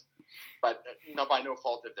City is. But by no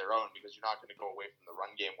fault of their own, because you're not going to go away from the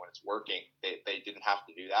run game when it's working. They didn't have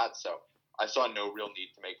to do that, so I saw no real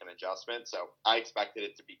need to make an adjustment. So I expected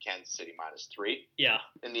it to be Kansas City -3. Yeah.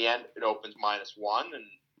 In the end, it opens -1, and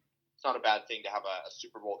not a bad thing to have a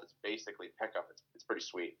Super Bowl that's basically pickup. It's pretty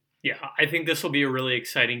sweet. Yeah, I think this will be a really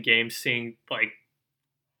exciting game, seeing like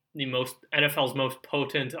the NFL's most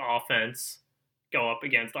potent offense go up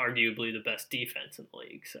against arguably the best defense in the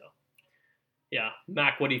league. So, yeah,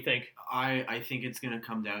 Mac, what do you think? I think it's going to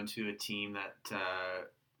come down to a team that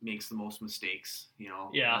makes the most mistakes.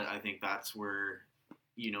 Yeah. I think that's where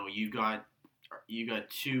you got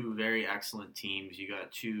two very excellent teams. You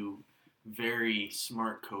got two very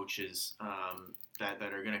smart coaches that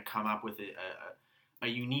are going to come up with a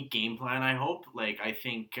unique game plan. I hope. I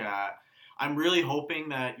think. I'm really hoping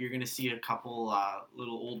that you're going to see a couple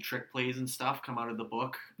little old trick plays and stuff come out of the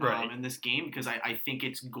book in this game, because I think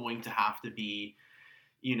it's going to have to be,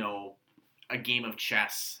 a game of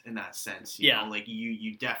chess in that sense. You know,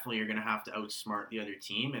 you definitely are going to have to outsmart the other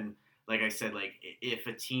team. And like I said, if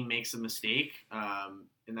a team makes a mistake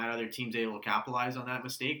and that other team's able to capitalize on that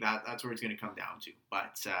mistake, that's where it's going to come down to.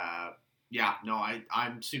 But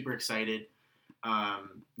I'm super excited.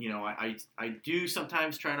 I do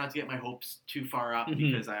sometimes try not to get my hopes too far up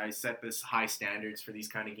because I set this high standards for these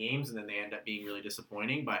kind of games, and then they end up being really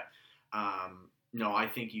disappointing. But I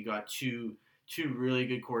think you got two really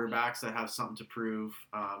good quarterbacks that have something to prove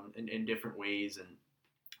in different ways, and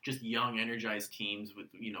just young, energized teams with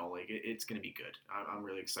it's going to be good. I'm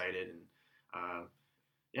really excited, and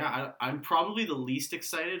I'm probably the least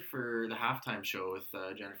excited for the halftime show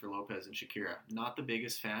with Jennifer Lopez and Shakira. Not the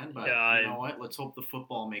biggest fan, but you know what? Let's hope the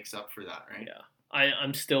football makes up for that, right? Yeah.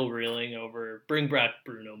 I'm still reeling over bring back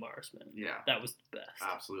Bruno Mars, man. Yeah. That was the best.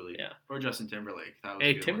 Absolutely. Yeah. Or Justin Timberlake. That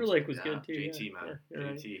was Timberlake was good too. JT, man. Yeah,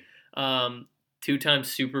 JT. Right. Two-time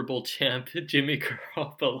Super Bowl champ Jimmy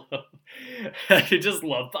Garoppolo.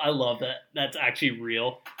 I love that. That's actually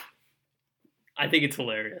real. I think it's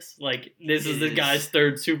hilarious. This is the guy's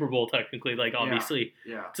third Super Bowl, technically. Obviously,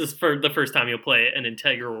 just for the first time he'll play an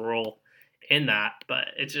integral role in that. But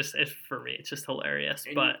for me, it's just hilarious.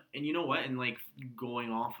 And you know what? And going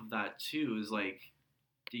off of that too is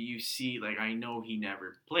do you see? I know he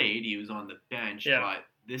never played; he was on the bench. Yeah. But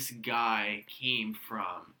this guy came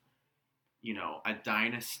from, a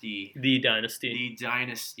dynasty. The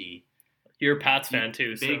dynasty. You're a Pats fan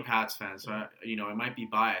too. Big Pats fan. So, I might be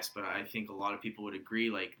biased, but I think a lot of people would agree.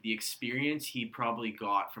 The experience he probably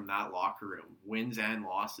got from that locker room, wins and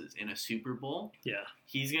losses in a Super Bowl. Yeah.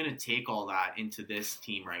 He's going to take all that into this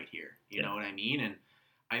team right here. You know what I mean? And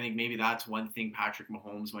I think maybe that's one thing Patrick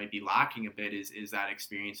Mahomes might be lacking a bit is that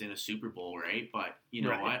experience in a Super Bowl, right? But you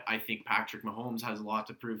know what? I think Patrick Mahomes has a lot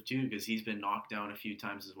to prove too, because he's been knocked down a few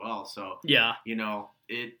times as well. So,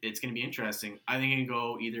 it's going to be interesting. I think it can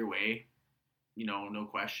go either way. No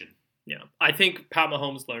question. Yeah, I think Pat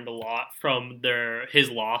Mahomes learned a lot from his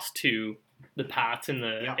loss to the Pats in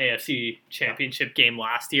the AFC Championship game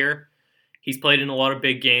last year. He's played in a lot of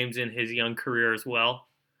big games in his young career as well.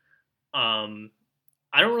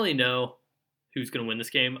 I don't really know who's going to win this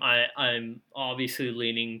game. I'm obviously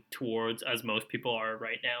leaning towards, as most people are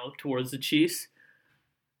right now, towards the Chiefs.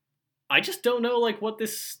 I just don't know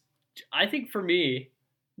I think for me,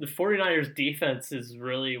 the 49ers defense is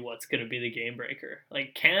really what's going to be the game breaker.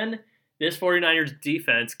 Can this 49ers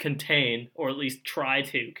defense contain, or at least try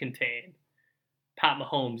to contain, Pat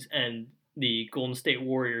Mahomes and the Golden State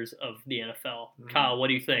Warriors of the NFL? Mm-hmm. Kyle, what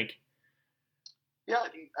do you think? Yeah, I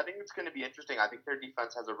think it's going to be interesting. I think their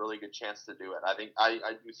defense has a really good chance to do it. I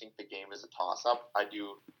do think the game is a toss-up. I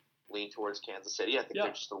do lean towards Kansas City. I think they're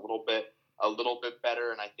just a little bit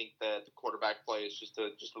better, and I think that the quarterback play is just a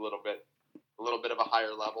little bit of a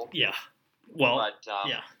higher level. Yeah. Well, but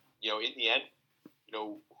in the end,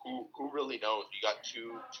 who really knows? You got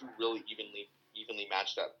two really evenly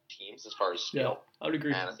matched up teams as far as skill. Yeah, I would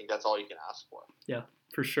agree. And I think that's all you can ask for. Yeah,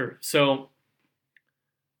 for sure. So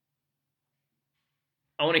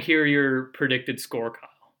I want to hear your predicted score,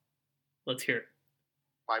 Kyle. Let's hear it.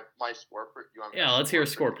 My score. Let's hear a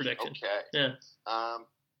score prediction. Okay. Yeah.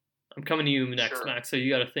 I'm coming to you next, sure. Max. So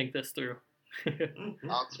you got to think this through.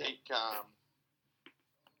 I'll take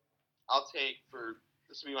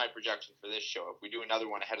this will be my projection for this show. If we do another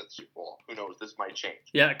one ahead of the Super Bowl, who knows? This might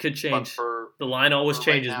change. Yeah, it could change. The line always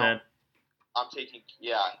changes, right now, man. I'm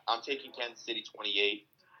taking Kansas City 28,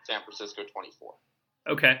 San Francisco 24.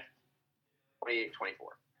 Okay.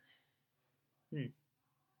 28-24.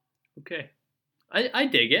 Okay. I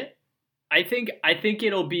dig it. I think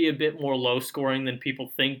it'll be a bit more low scoring than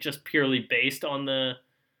people think, just purely based on the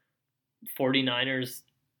 49ers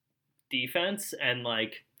defense, and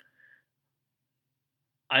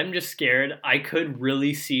I'm just scared. I could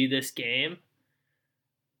really see this game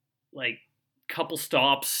couple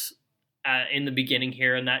stops in the beginning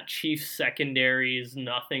here, and that Chiefs secondary is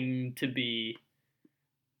nothing to be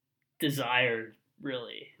desire,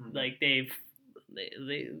 really. Like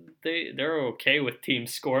they're okay with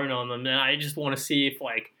teams scoring on them, and I just want to see if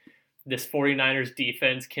like this 49ers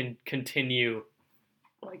defense can continue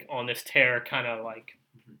like on this tear, kind of like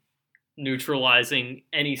neutralizing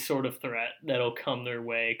any sort of threat that'll come their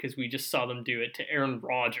way, because we just saw them do it to Aaron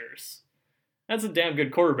Rodgers. That's a damn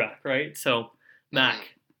good quarterback, right? So,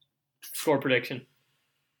 Mac, score prediction.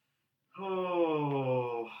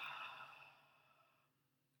 Oh.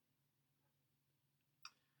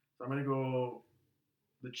 So I'm going to go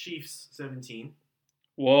the Chiefs 17.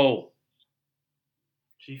 Whoa.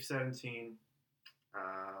 Chiefs 17.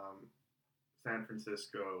 San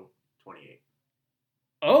Francisco 28.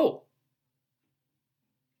 Oh.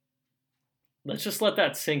 Let's just let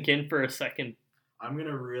that sink in for a second. I'm going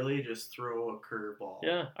to really just throw a curveball.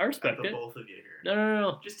 Yeah, I respect it. Both of you here.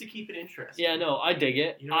 No. Just to keep it interesting. Yeah, no, I dig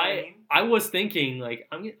it. You know what I mean? I was thinking, like,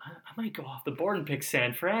 I might go off the board and pick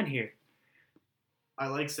San Fran here. I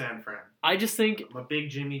like San Fran. I just think... I'm a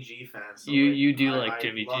big Jimmy G fan. So you do like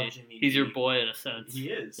Jimmy G. Jimmy He's G. your boy in a sense. He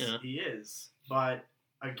is. Yeah. He is. But,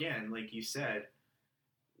 again, like you said,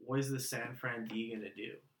 what is the San Fran D going to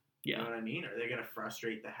do? Yeah. You know what I mean? Are they going to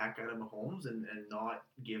frustrate the heck out of Mahomes and not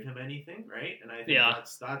give him anything, right? And I think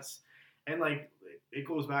that's and like it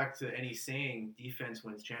goes back to any saying, defense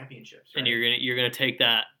wins championships. Right? And you're gonna take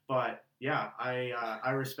that. But yeah,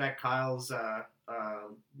 I respect Kyle's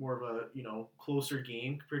more of a closer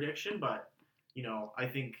game prediction, but I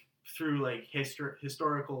think through like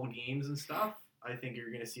historical games and stuff, I think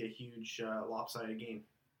you're going to see a huge lopsided game.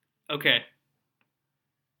 Okay,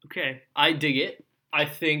 I dig it. I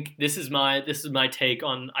think this is my take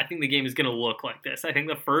on. I think the game is going to look like this. I think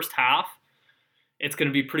the first half, it's going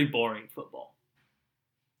to be pretty boring football,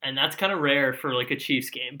 and that's kind of rare for like a Chiefs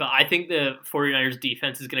game. But I think the 49ers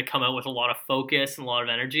defense is going to come out with a lot of focus and a lot of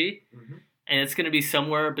energy, and it's going to be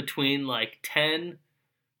somewhere between like 10,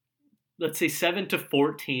 let's say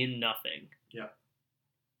 7-14 nothing. Yeah.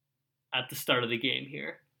 At the start of the game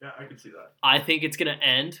here. Yeah, I can see that. I think it's going to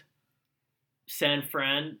end San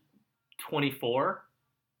Fran 24,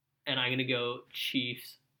 and I'm going to go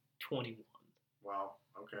Chiefs 21. Wow,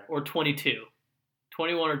 okay. Or 22.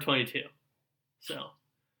 21 or 22. So,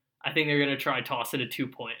 I think they're going to try toss it a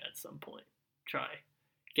 2-point at some point. Try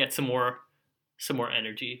get some more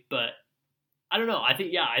energy, but I don't know. I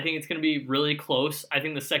think it's going to be really close. I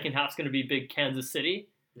think the second half's going to be big Kansas City.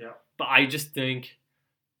 Yeah. But I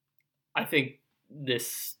think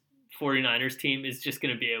this 49ers team is just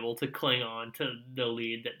going to be able to cling on to the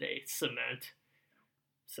lead that they cement.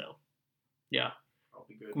 So, yeah. That'll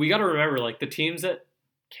be good. We got to remember, like, the teams that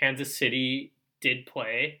Kansas City did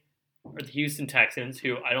play are the Houston Texans,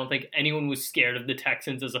 who I don't think anyone was scared of the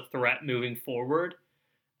Texans as a threat moving forward.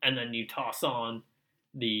 And then you toss on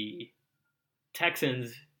the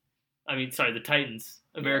Titans,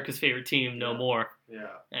 America's favorite team, no more. Yeah.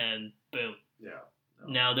 And boom. Yeah.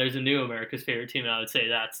 No. Now there's a new America's favorite team, and I would say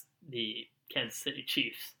that's the Kansas City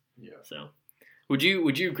Chiefs. Yeah. So, would you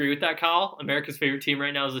agree with that, Kyle? America's favorite team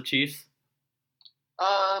right now is the Chiefs.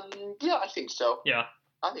 Yeah, I think so. Yeah.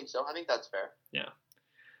 I think so. I think that's fair. Yeah.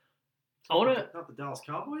 Not the Dallas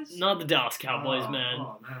Cowboys? Not the Dallas Cowboys, man.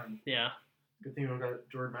 Oh man. Yeah. Good thing we got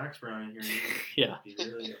Jordan Max Brown in here. Yeah. He'd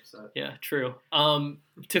be really upset. Yeah, true.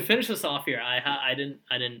 To finish us off here, I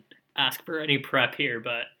didn't ask for any prep here,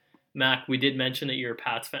 but Mac, we did mention that you're a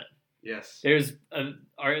Pats fan. Yes. There's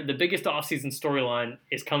the biggest offseason storyline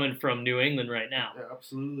is coming from New England right now. Yeah,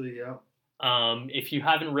 absolutely, yeah. If you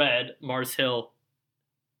haven't read Mars Hill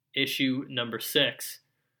issue number 6,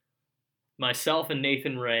 myself and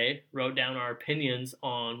Nathan Ray wrote down our opinions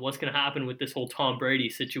on what's going to happen with this whole Tom Brady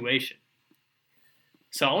situation.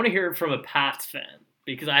 So I want to hear it from a Pats fan,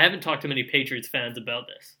 because I haven't talked to many Patriots fans about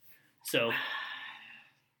this. So,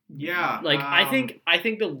 yeah, I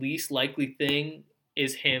think the least likely thing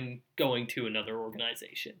is him going to another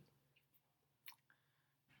organization.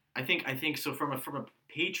 I think so. From a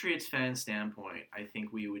Patriots fan standpoint, I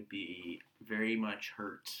think we would be very much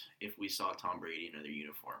hurt if we saw Tom Brady in another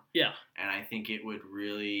uniform. Yeah, and I think it would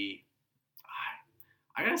really.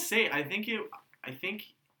 I gotta say, I think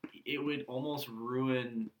it would almost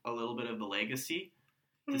ruin a little bit of the legacy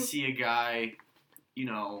to see a guy,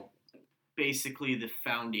 basically the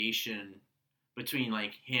foundation between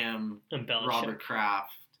like him, and Belichick. Robert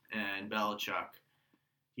Kraft, and Belichick.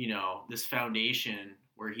 This foundation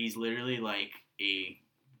where he's literally like a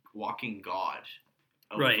walking god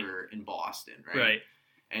over in Boston, right? Right.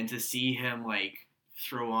 And to see him like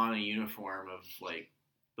throw on a uniform of like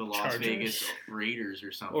the Las Vegas Raiders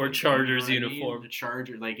or something, or Chargers I uniform, mean? The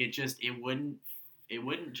Charger, like it just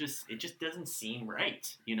doesn't seem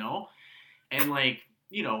right, And like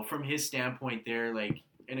from his standpoint there, like,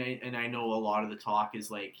 and I know a lot of the talk is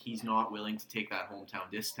like he's not willing to take that hometown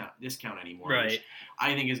discount anymore, Right. which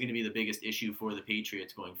I think is going to be the biggest issue for the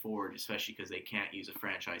Patriots going forward, especially because they can't use a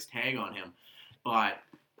franchise tag on him. But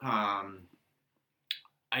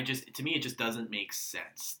to me, it just doesn't make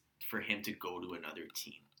sense for him to go to another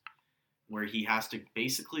team where he has to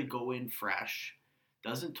basically go in fresh,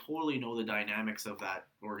 doesn't totally know the dynamics of that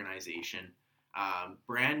organization,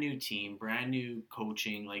 brand new team, brand new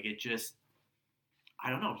coaching. Like, it just, I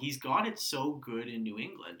don't know. He's got it so good in New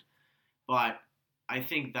England, but I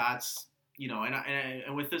think that's,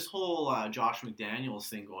 and with this whole Josh McDaniels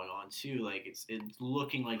thing going on too, like it's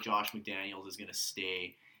looking like Josh McDaniels is going to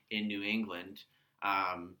stay in New England,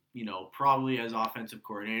 probably as offensive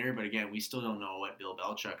coordinator. But again, we still don't know what Bill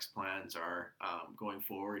Belichick's plans are going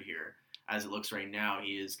forward here. As it looks right now,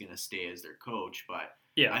 he is going to stay as their coach, but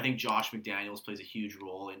yeah, I think Josh McDaniels plays a huge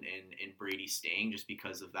role in Brady staying just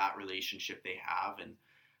because of that relationship they have. And,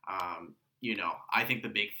 I think the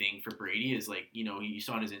big thing for Brady is, like, you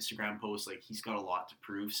saw on his Instagram post, like, he's got a lot to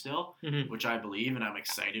prove still, which I believe, and I'm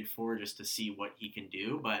excited for just to see what he can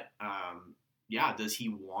do. But, does he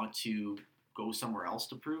want to go somewhere else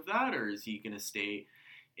to prove that, or is he going to stay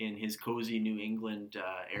in his cozy New England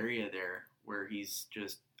area there where he's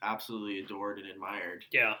just absolutely adored and admired?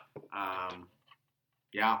 Yeah.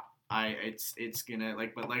 It's gonna,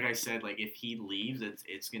 like, but like I said, like, if he leaves,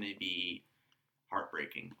 it's gonna be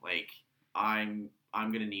heartbreaking. Like, I'm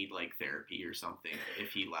gonna need, like, therapy or something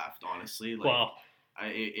if he left. Honestly, like, wow.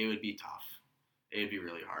 It would be tough. It would be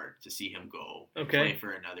really hard to see him go and play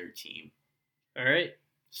for another team. All right.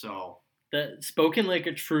 So that spoken like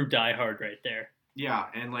a true diehard right there. Yeah,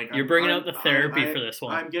 and like you're bringing out the therapy for this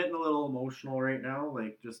one. I'm getting a little emotional right now,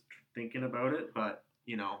 like just thinking about it, but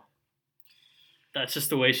that's just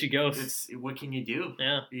the way she goes. What can you do?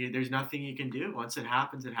 Yeah. There's nothing you can do. Once it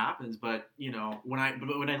happens, it happens. But when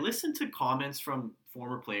I listen to comments from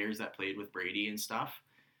former players that played with Brady and stuff,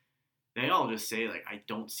 they all just say, like, I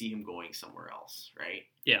don't see him going somewhere else, right?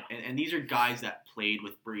 Yeah. And these are guys that played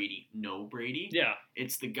with Brady, know Brady. Yeah.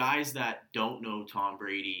 It's the guys that don't know Tom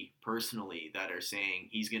Brady personally that are saying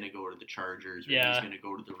he's going to go to the Chargers or he's going to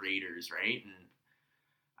go to the Raiders, right? And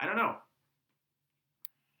I don't know.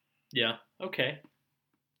 Yeah. Okay.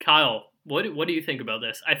 Kyle, what do you think about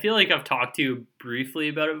this? I feel like I've talked to you briefly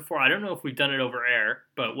about it before. I don't know if we've done it over air,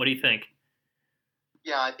 but what do you think?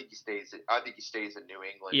 Yeah, I think he stays. I think he stays in New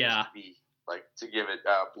England. Yeah. To give it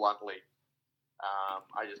bluntly,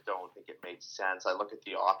 I just don't think it makes sense. I look at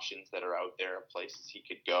the options that are out there of places he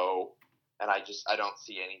could go, and I don't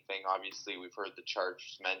see anything. Obviously, we've heard the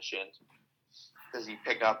Chargers mentioned. Does he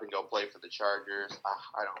pick up and go play for the Chargers?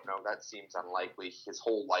 I don't know. That seems unlikely. His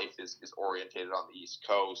whole life is orientated on the East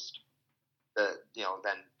Coast. Then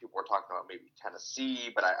people were talking about maybe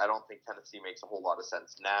Tennessee, but I don't think Tennessee makes a whole lot of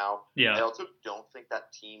sense now. Yeah. I also don't think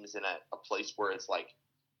that team's in a place where it's like,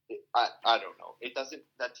 I don't know.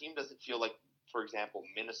 That team doesn't feel like, for example,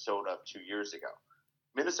 Minnesota 2 years ago.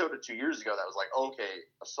 Minnesota 2 years ago, that was like, okay,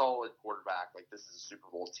 a solid quarterback, like this is a Super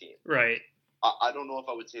Bowl team. Right. I don't know if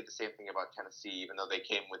I would say the same thing about Tennessee, even though they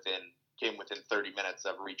came within 30 minutes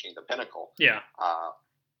of reaching the pinnacle. Yeah. I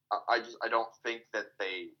don't think that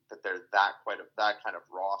they're that kind of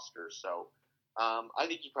roster. So I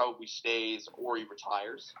think he probably stays or he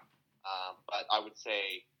retires. But I would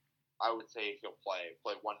say he'll play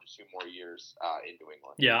 1 to 2 more years in New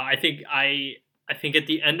England. Yeah, I think at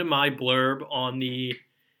the end of my blurb on the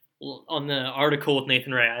article with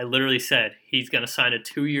Nathan Ray, I literally said he's going to sign a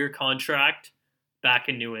 2-year contract back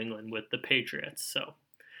in New England with the Patriots. So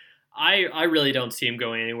I really don't see him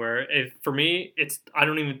going anywhere. For me, I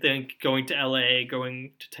don't even think going to LA,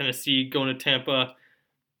 going to Tennessee, going to Tampa,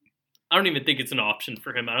 I don't even think it's an option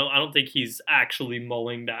for him. I don't think he's actually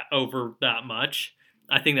mulling that over that much.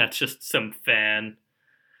 I think that's just some fan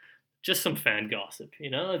gossip,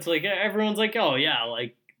 It's like everyone's like, "Oh yeah,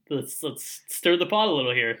 like let's stir the pot a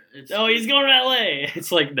little here." He's going to LA.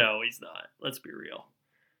 It's like, no, he's not. Let's be real.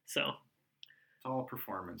 So it's all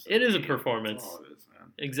performance. It is a performance. That's all it is,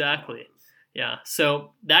 man. Exactly. Yeah.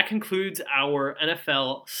 So that concludes our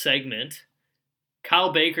NFL segment.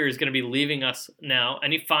 Kyle Baker is going to be leaving us now.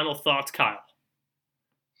 Any final thoughts, Kyle?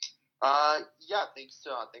 Yeah. Thanks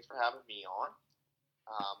for having me on.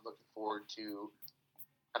 Looking forward to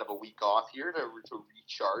kind of a week off here to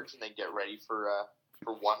recharge and then get ready for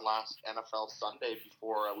one last NFL Sunday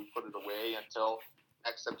before we put it away until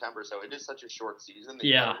next September. So it is such a short season that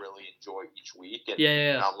you gotta really enjoy each week.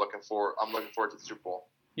 And I'm looking forward to the Super Bowl.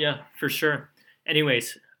 Yeah, for sure.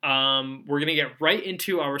 Anyways, we're gonna get right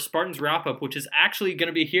into our Spartans wrap up, which is actually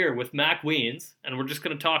gonna be here with Mack Wiens, and we're just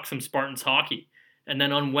gonna talk some Spartans hockey. And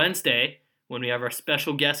then on Wednesday, when we have our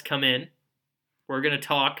special guest come in, we're going to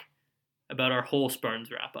talk about our whole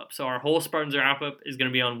Spartans wrap-up. So our whole Spartans wrap-up is going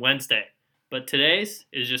to be on Wednesday. But today's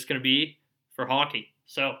is just going to be for hockey.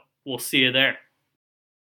 So we'll see you there.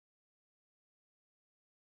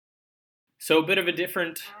 So a bit of a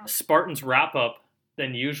different Spartans wrap-up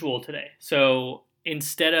than usual today. So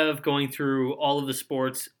instead of going through all of the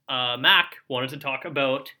sports, Mack wanted to talk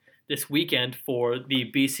about this weekend for the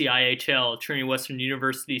BCIHL, Trinity Western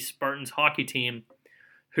University Spartans hockey team,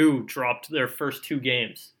 who dropped their first 2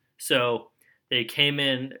 games. So they came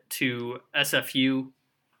in to SFU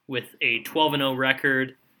with a 12-0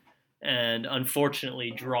 record and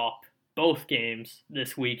unfortunately dropped both games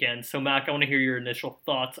this weekend. So, Mack, I want to hear your initial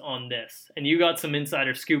thoughts on this. And you got some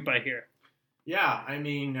insider scoop, I hear. Yeah, I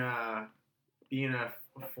mean, being a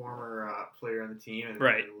former player on the team and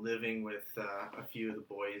living with a few of the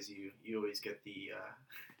boys, you always get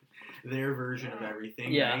their version of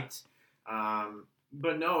everything, right?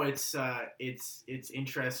 But no, it's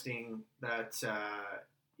interesting that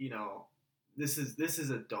this is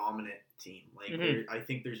a dominant team. Like I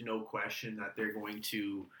think there's no question that they're going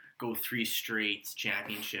to go 3 straight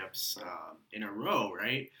championships in a row,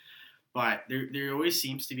 right? But there always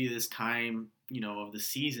seems to be this time, of the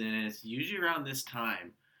season, and it's usually around this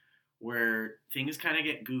time where things kind of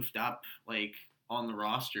get goofed up, like on the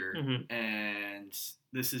roster, and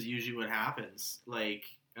this is usually what happens. Like,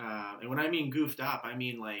 and when I mean goofed up, I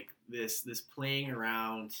mean like this playing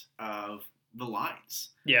around of the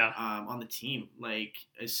lines, on the team. Like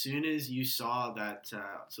as soon as you saw that,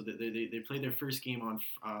 so they played their first game on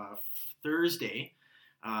Thursday.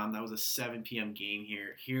 That was a 7 p.m. game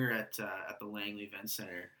here at the Langley Event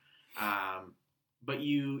Center. But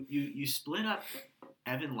you split up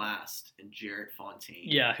Evan Last and Jarrett Fontaine.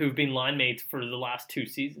 Yeah, who've been line mates for the last 2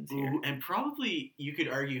 seasons here. And probably, you could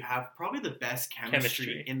argue, have probably the best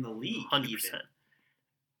chemistry in the league. 100%. Even.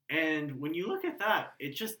 And when you look at that,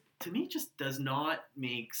 it just, to me, just does not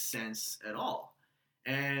make sense at all.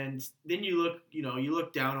 And then you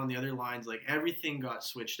look down on the other lines, like everything got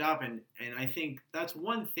switched up. And I think that's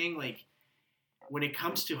one thing, like, when it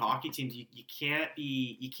comes to hockey teams, you can't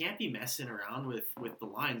be messing around with the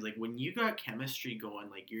lines. Like when you got chemistry going,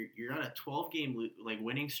 like you're on a 12-game like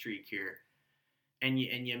winning streak here, and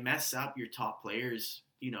you mess up your top players,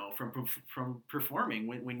 from performing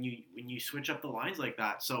when you switch up the lines like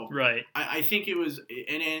that. So I think it was,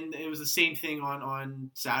 and it was the same thing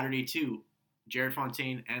on Saturday too. Jared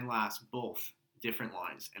Fontaine and Last, both different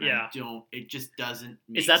lines, and it just doesn't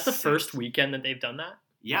make sense. Is that the first weekend that they've done that?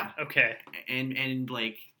 Yeah. Okay. And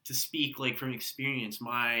like, to speak like from experience,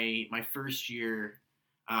 my first year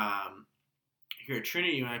here at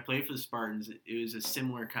Trinity, when I played for the Spartans, it was a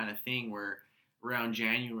similar kind of thing where around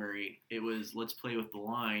January it was let's play with the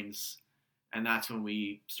lines, and that's when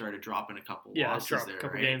we started dropping a couple losses there, a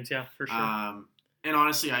couple right? games, for sure. And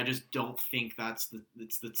honestly, I just don't think that's the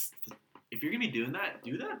if you're gonna be doing that,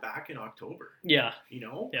 do that back in October. Yeah.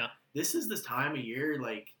 This is this time of year,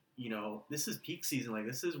 like. This is peak season. Like,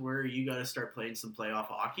 this is where you got to start playing some playoff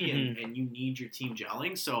hockey, and you need your team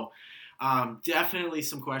gelling. So, definitely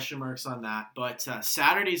some question marks on that. But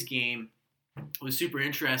Saturday's game was super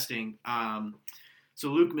interesting. So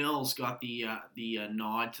Luke Mills got the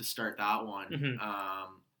nod to start that one.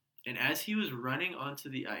 And as he was running onto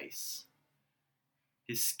the ice,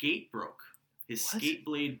 his skate broke. His skate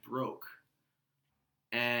blade broke.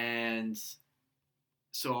 And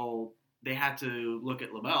so they had to look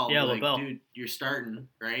at LaBelle. Yeah, like, LaBelle. Dude, you're starting,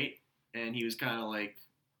 right? And he was kind of like,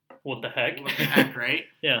 what the heck? What the heck, right?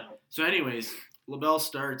 Yeah. So anyways, LaBelle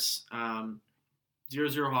starts 0-0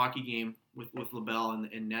 hockey game with LaBelle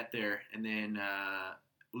in net there. And then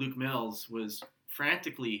Luke Mills was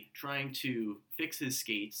frantically trying to fix his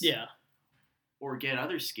skates. Yeah. Or get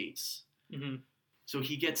other skates. So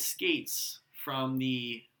he gets skates from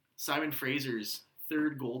the Simon Fraser's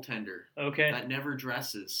third goaltender. Okay. That never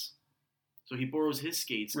dresses. So he borrows his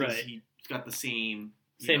skates because he's got the same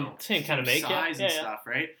kind of make, size and stuff,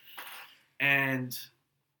 right? And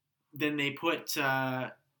then they put so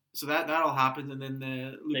that all happens, and then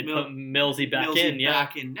they put Millsy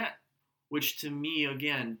back in net, which to me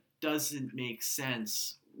again doesn't make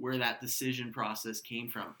sense where that decision process came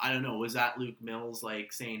from. I don't know. Was that Luke Mills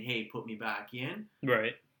like saying, "Hey, put me back in,"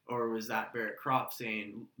 right? Or was that Barrett Kropp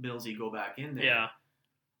saying, "Millsy, go back in there"? Yeah.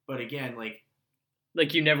 But again, like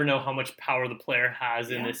you never know how much power the player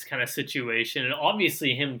has in this kind of situation. And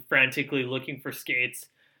obviously him frantically looking for skates,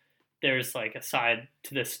 there's like a side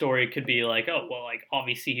to this story. It could be like, oh, well, like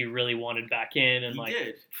obviously he really wanted back in and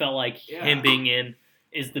felt like him being in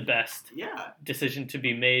is the best decision to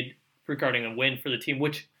be made regarding a win for the team,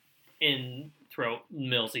 which in throughout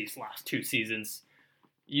Millsy's last 2 seasons,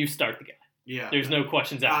 you start the guy. Yeah. There's no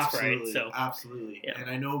questions asked, absolutely, right? So absolutely. Yeah. And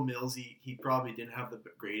I know Millsy, he probably didn't have the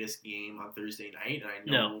greatest game on Thursday night,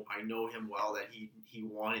 and I know him well that he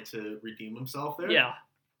wanted to redeem himself there. Yeah.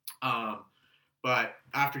 But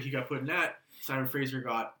after he got put in net, Simon Fraser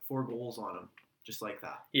got 4 goals on him, just like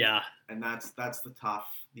that. Yeah. And that's the tough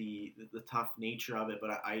nature of it. But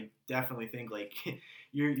I definitely think, like,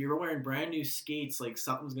 you're wearing brand new skates, like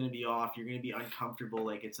something's gonna be off. You're gonna be uncomfortable.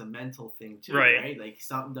 Like, it's a mental thing too, right? Like,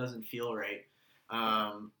 something doesn't feel right.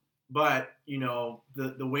 But you know,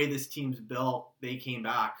 the way this team's built, they came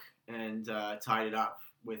back and tied it up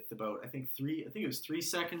with about I think it was 3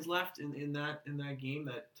 seconds left in that game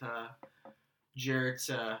that Jarrett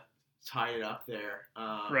tied it up there.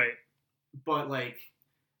 Right. But like,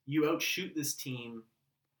 you outshoot this team.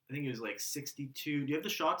 I think it was like 62. Do you have the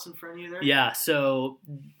shots in front of you there? Yeah. So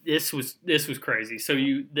this was crazy. So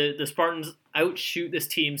the Spartans outshoot this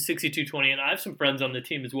team 62-20, and I have some friends on the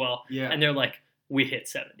team as well. Yeah. And they're like, we hit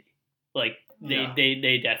 70. Like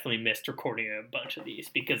they definitely missed recording a bunch of these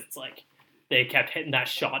because it's like they kept hitting that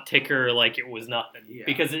shot ticker like it was nothing. Yeah.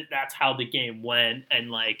 Because that's how the game went,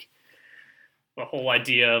 and like the whole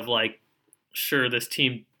idea of like, sure, this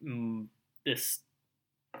team, this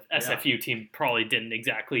SFU team probably didn't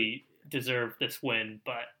exactly deserve this win,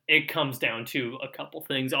 but it comes down to a couple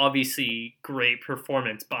things. Obviously, great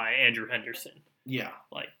performance by Andrew Henderson. Yeah.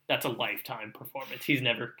 Like, that's a lifetime performance. He's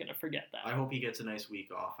never going to forget that. I hope he gets a nice week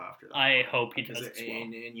off after that. I hope he does as well.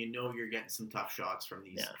 And you know you're getting some tough shots from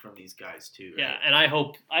these guys too, right? Yeah, and I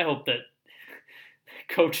hope that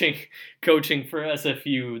coaching for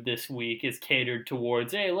SFU this week is catered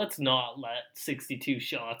towards, hey, let's not let 62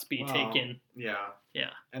 shots be taken. Yeah.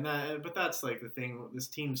 Yeah. But that's like the thing. This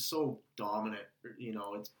team's so dominant. You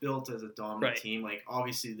know, it's built as a dominant team. Like,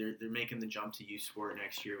 obviously, they're making the jump to U Sport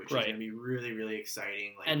next year, which is going to be really, really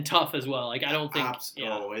exciting. Like, and tough as well. Like, I don't think.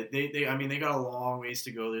 They got a long ways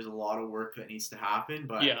to go. There's a lot of work that needs to happen.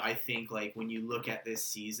 But I think, like, when you look at this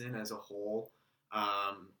season as a whole,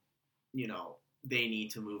 you know, they need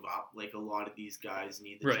to move up. Like, a lot of these guys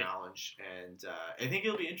need the challenge, and I think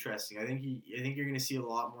it'll be interesting. I think you're going to see a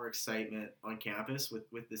lot more excitement on campus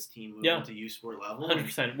with this team moving to U Sport level.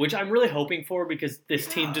 100%, which I'm really hoping for because this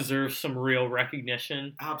team deserves some real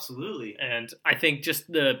recognition. Absolutely. And I think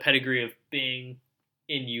just the pedigree of being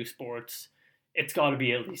in U Sports, it's got to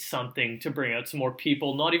be at least something to bring out some more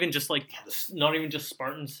people. Not even just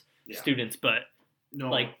Spartans students, but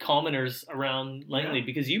like commoners around Langley,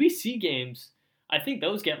 because UBC games, I think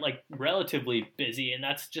those get like relatively busy, and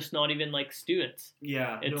that's just not even like students.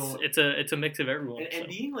 Yeah, it's a mix of everyone. And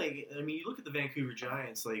being like, I mean, you look at the Vancouver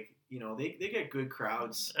Giants, like, you know, they get good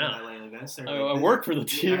crowds in Atlanta events. I work for the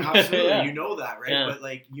team. Yeah, absolutely, yeah. You know that, right? Yeah. But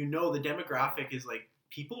like, you know, the demographic is like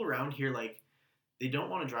people around here, like, they don't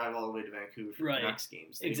want to drive all the way to Vancouver for Canucks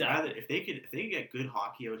games. Exactly. If they could get good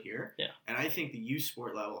hockey out here, and I think the U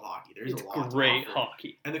Sport level hockey, there's a lot. Great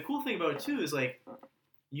hockey. And the cool thing about it too is like,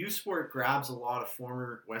 U Sport grabs a lot of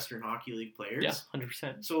former Western Hockey League players. Yeah,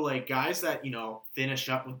 100%. So, like, guys that, you know, finish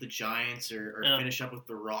up with the Giants or finish up with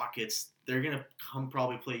the Rockets, they're going to come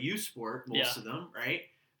probably play U Sport, most of them, right?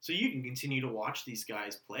 So you can continue to watch these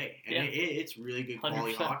guys play. And it's really good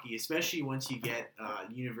quality 100%. Hockey, especially once you get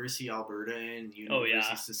University of Alberta and University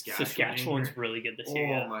of Saskatchewan. Saskatchewan's really good this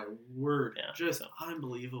year. Oh, my word. Yeah, just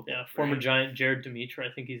unbelievable. Yeah, former Giant Jared Demetra,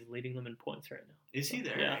 I think he's leading them in points right now. Is he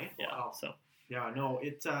there? Yeah, right? Yeah, wow. So. Yeah, no,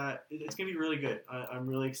 it's gonna be really good. I'm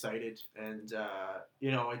really excited, and you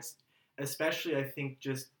know, it's especially I think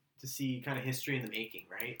just to see kind of history in the making,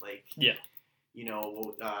 right? Like, you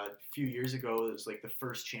know, a few years ago it was like the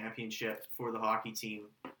first championship for the hockey team.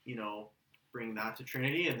 You know, bringing that to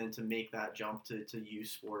Trinity, and then to make that jump to U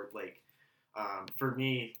Sport, like for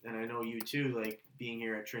me, and I know you too, like being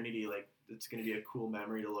here at Trinity, like. It's going to be a cool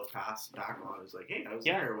memory to look back on. It was like, hey, I was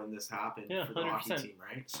there when this happened for the 100%. Hockey team,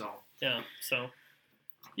 right? So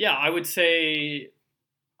I would say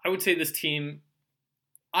this team.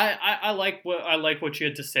 I like what you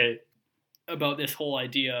had to say about this whole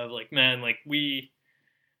idea of like, man, like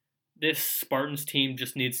this Spartans team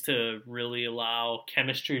just needs to really allow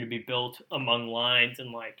chemistry to be built among lines,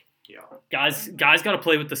 and like guys got to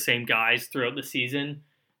play with the same guys throughout the season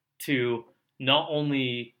to not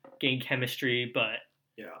only gain chemistry, but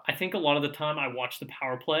I think a lot of the time I watch the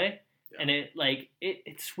power play and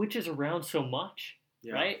it switches around so much,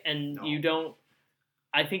 right? And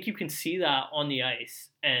I think you can see that on the ice,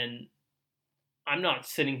 and I'm not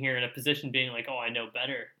sitting here in a position being like, oh, I know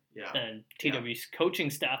better than TW's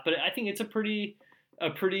coaching staff, but I think it's a pretty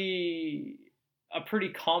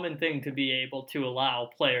common thing to be able to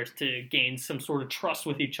allow players to gain some sort of trust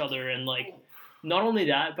with each other and like not only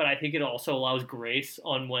that, but I think it also allows grace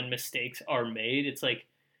on when mistakes are made. It's like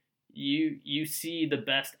you see the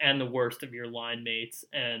best and the worst of your line mates,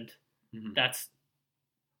 and that's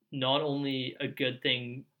not only a good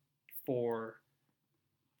thing for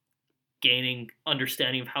gaining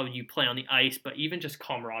understanding of how you play on the ice, but even just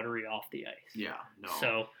camaraderie off the ice. Yeah, no.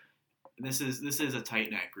 So this is a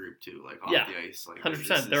tight knit group too, like off the ice. Like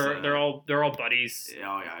 100%. They're all buddies.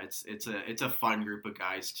 Oh yeah, it's a fun group of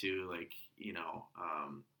guys too. Like, you know,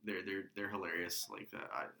 they're hilarious. Like that,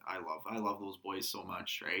 I love those boys so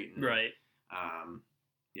much, right? And, right.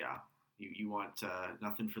 Yeah. You want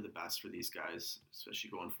nothing for the best for these guys,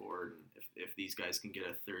 especially going forward. And if these guys can get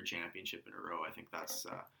a third championship in a row, I think that's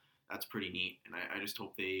pretty neat. And I just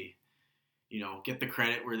hope they, you know, get the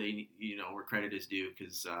credit where they, you know, where credit is due,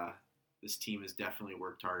 because this team has definitely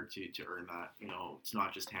worked hard to earn that. You know, it's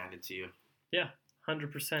not just handed to you. Yeah,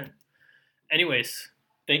 100%. Anyways,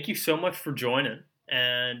 thank you so much for joining,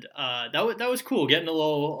 and that was cool, getting a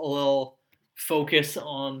little focus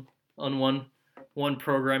on one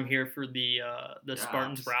program here for the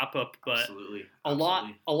Spartans wrap up, but absolutely. a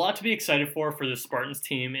lot to be excited for the Spartans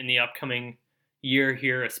team in the upcoming year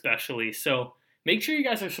here, especially. So make sure you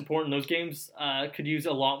guys are supporting those games. Could use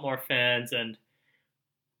a lot more fans, and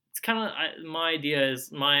it's kind of my idea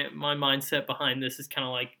is my mindset behind this is kind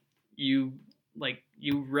of like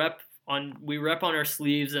we rep on our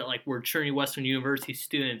sleeves that like we're Trinity Western University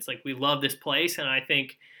students. Like, we love this place, and I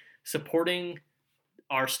think supporting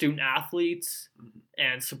our student athletes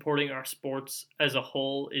and supporting our sports as a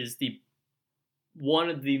whole is one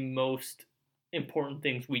of the most important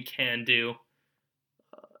things we can do,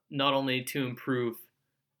 not only to improve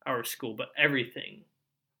our school, but everything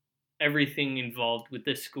involved with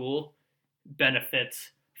this school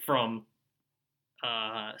benefits from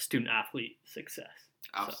student athlete success.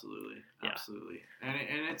 Absolutely. So, absolutely. And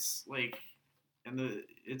it's like, and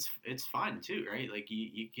it's fun too, right? Like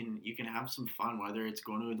you can have some fun, whether it's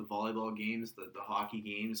going to the volleyball games, the hockey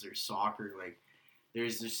games, or soccer. Like,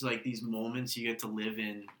 there's just like these moments you get to live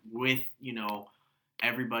in with, you know,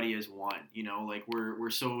 everybody as one. You know, like we're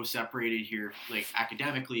so separated here, like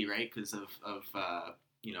academically, right? Because of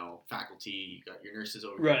you know, faculty, you got your nurses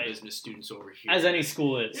over here, business students over here. As any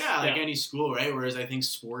school is. Yeah, like any school, right? Whereas I think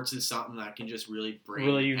sports is something that can just really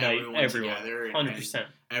unite everyone together. 100%.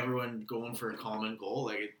 Everyone going for a common goal.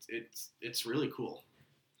 Like, it's really cool.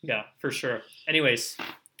 Yeah, for sure. Anyways,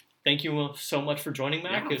 thank you so much for joining,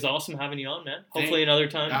 Mack. Yeah. It was awesome having you on, man. Hopefully another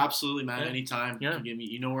time. Absolutely, man. Yeah. Anytime. Yeah.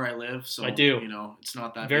 You know where I live, so I do. You know, it's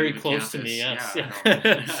not that very big of a close campus. to me. Yes.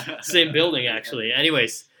 Yeah. Same building, actually.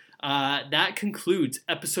 Anyways. That concludes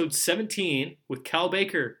episode 17 with Cal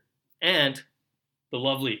Baker and the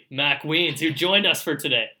lovely Mack Wiens, who joined us for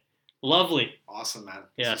today. Lovely. Awesome, man.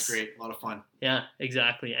 Yes. This is great. A lot of fun. Yeah,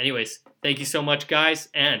 exactly. Anyways, thank you so much, guys,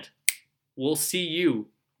 and we'll see you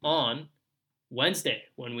on Wednesday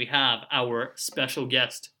when we have our special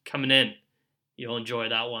guest coming in. You'll enjoy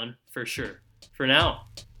that one for sure. For now,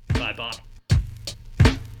 bye-bye.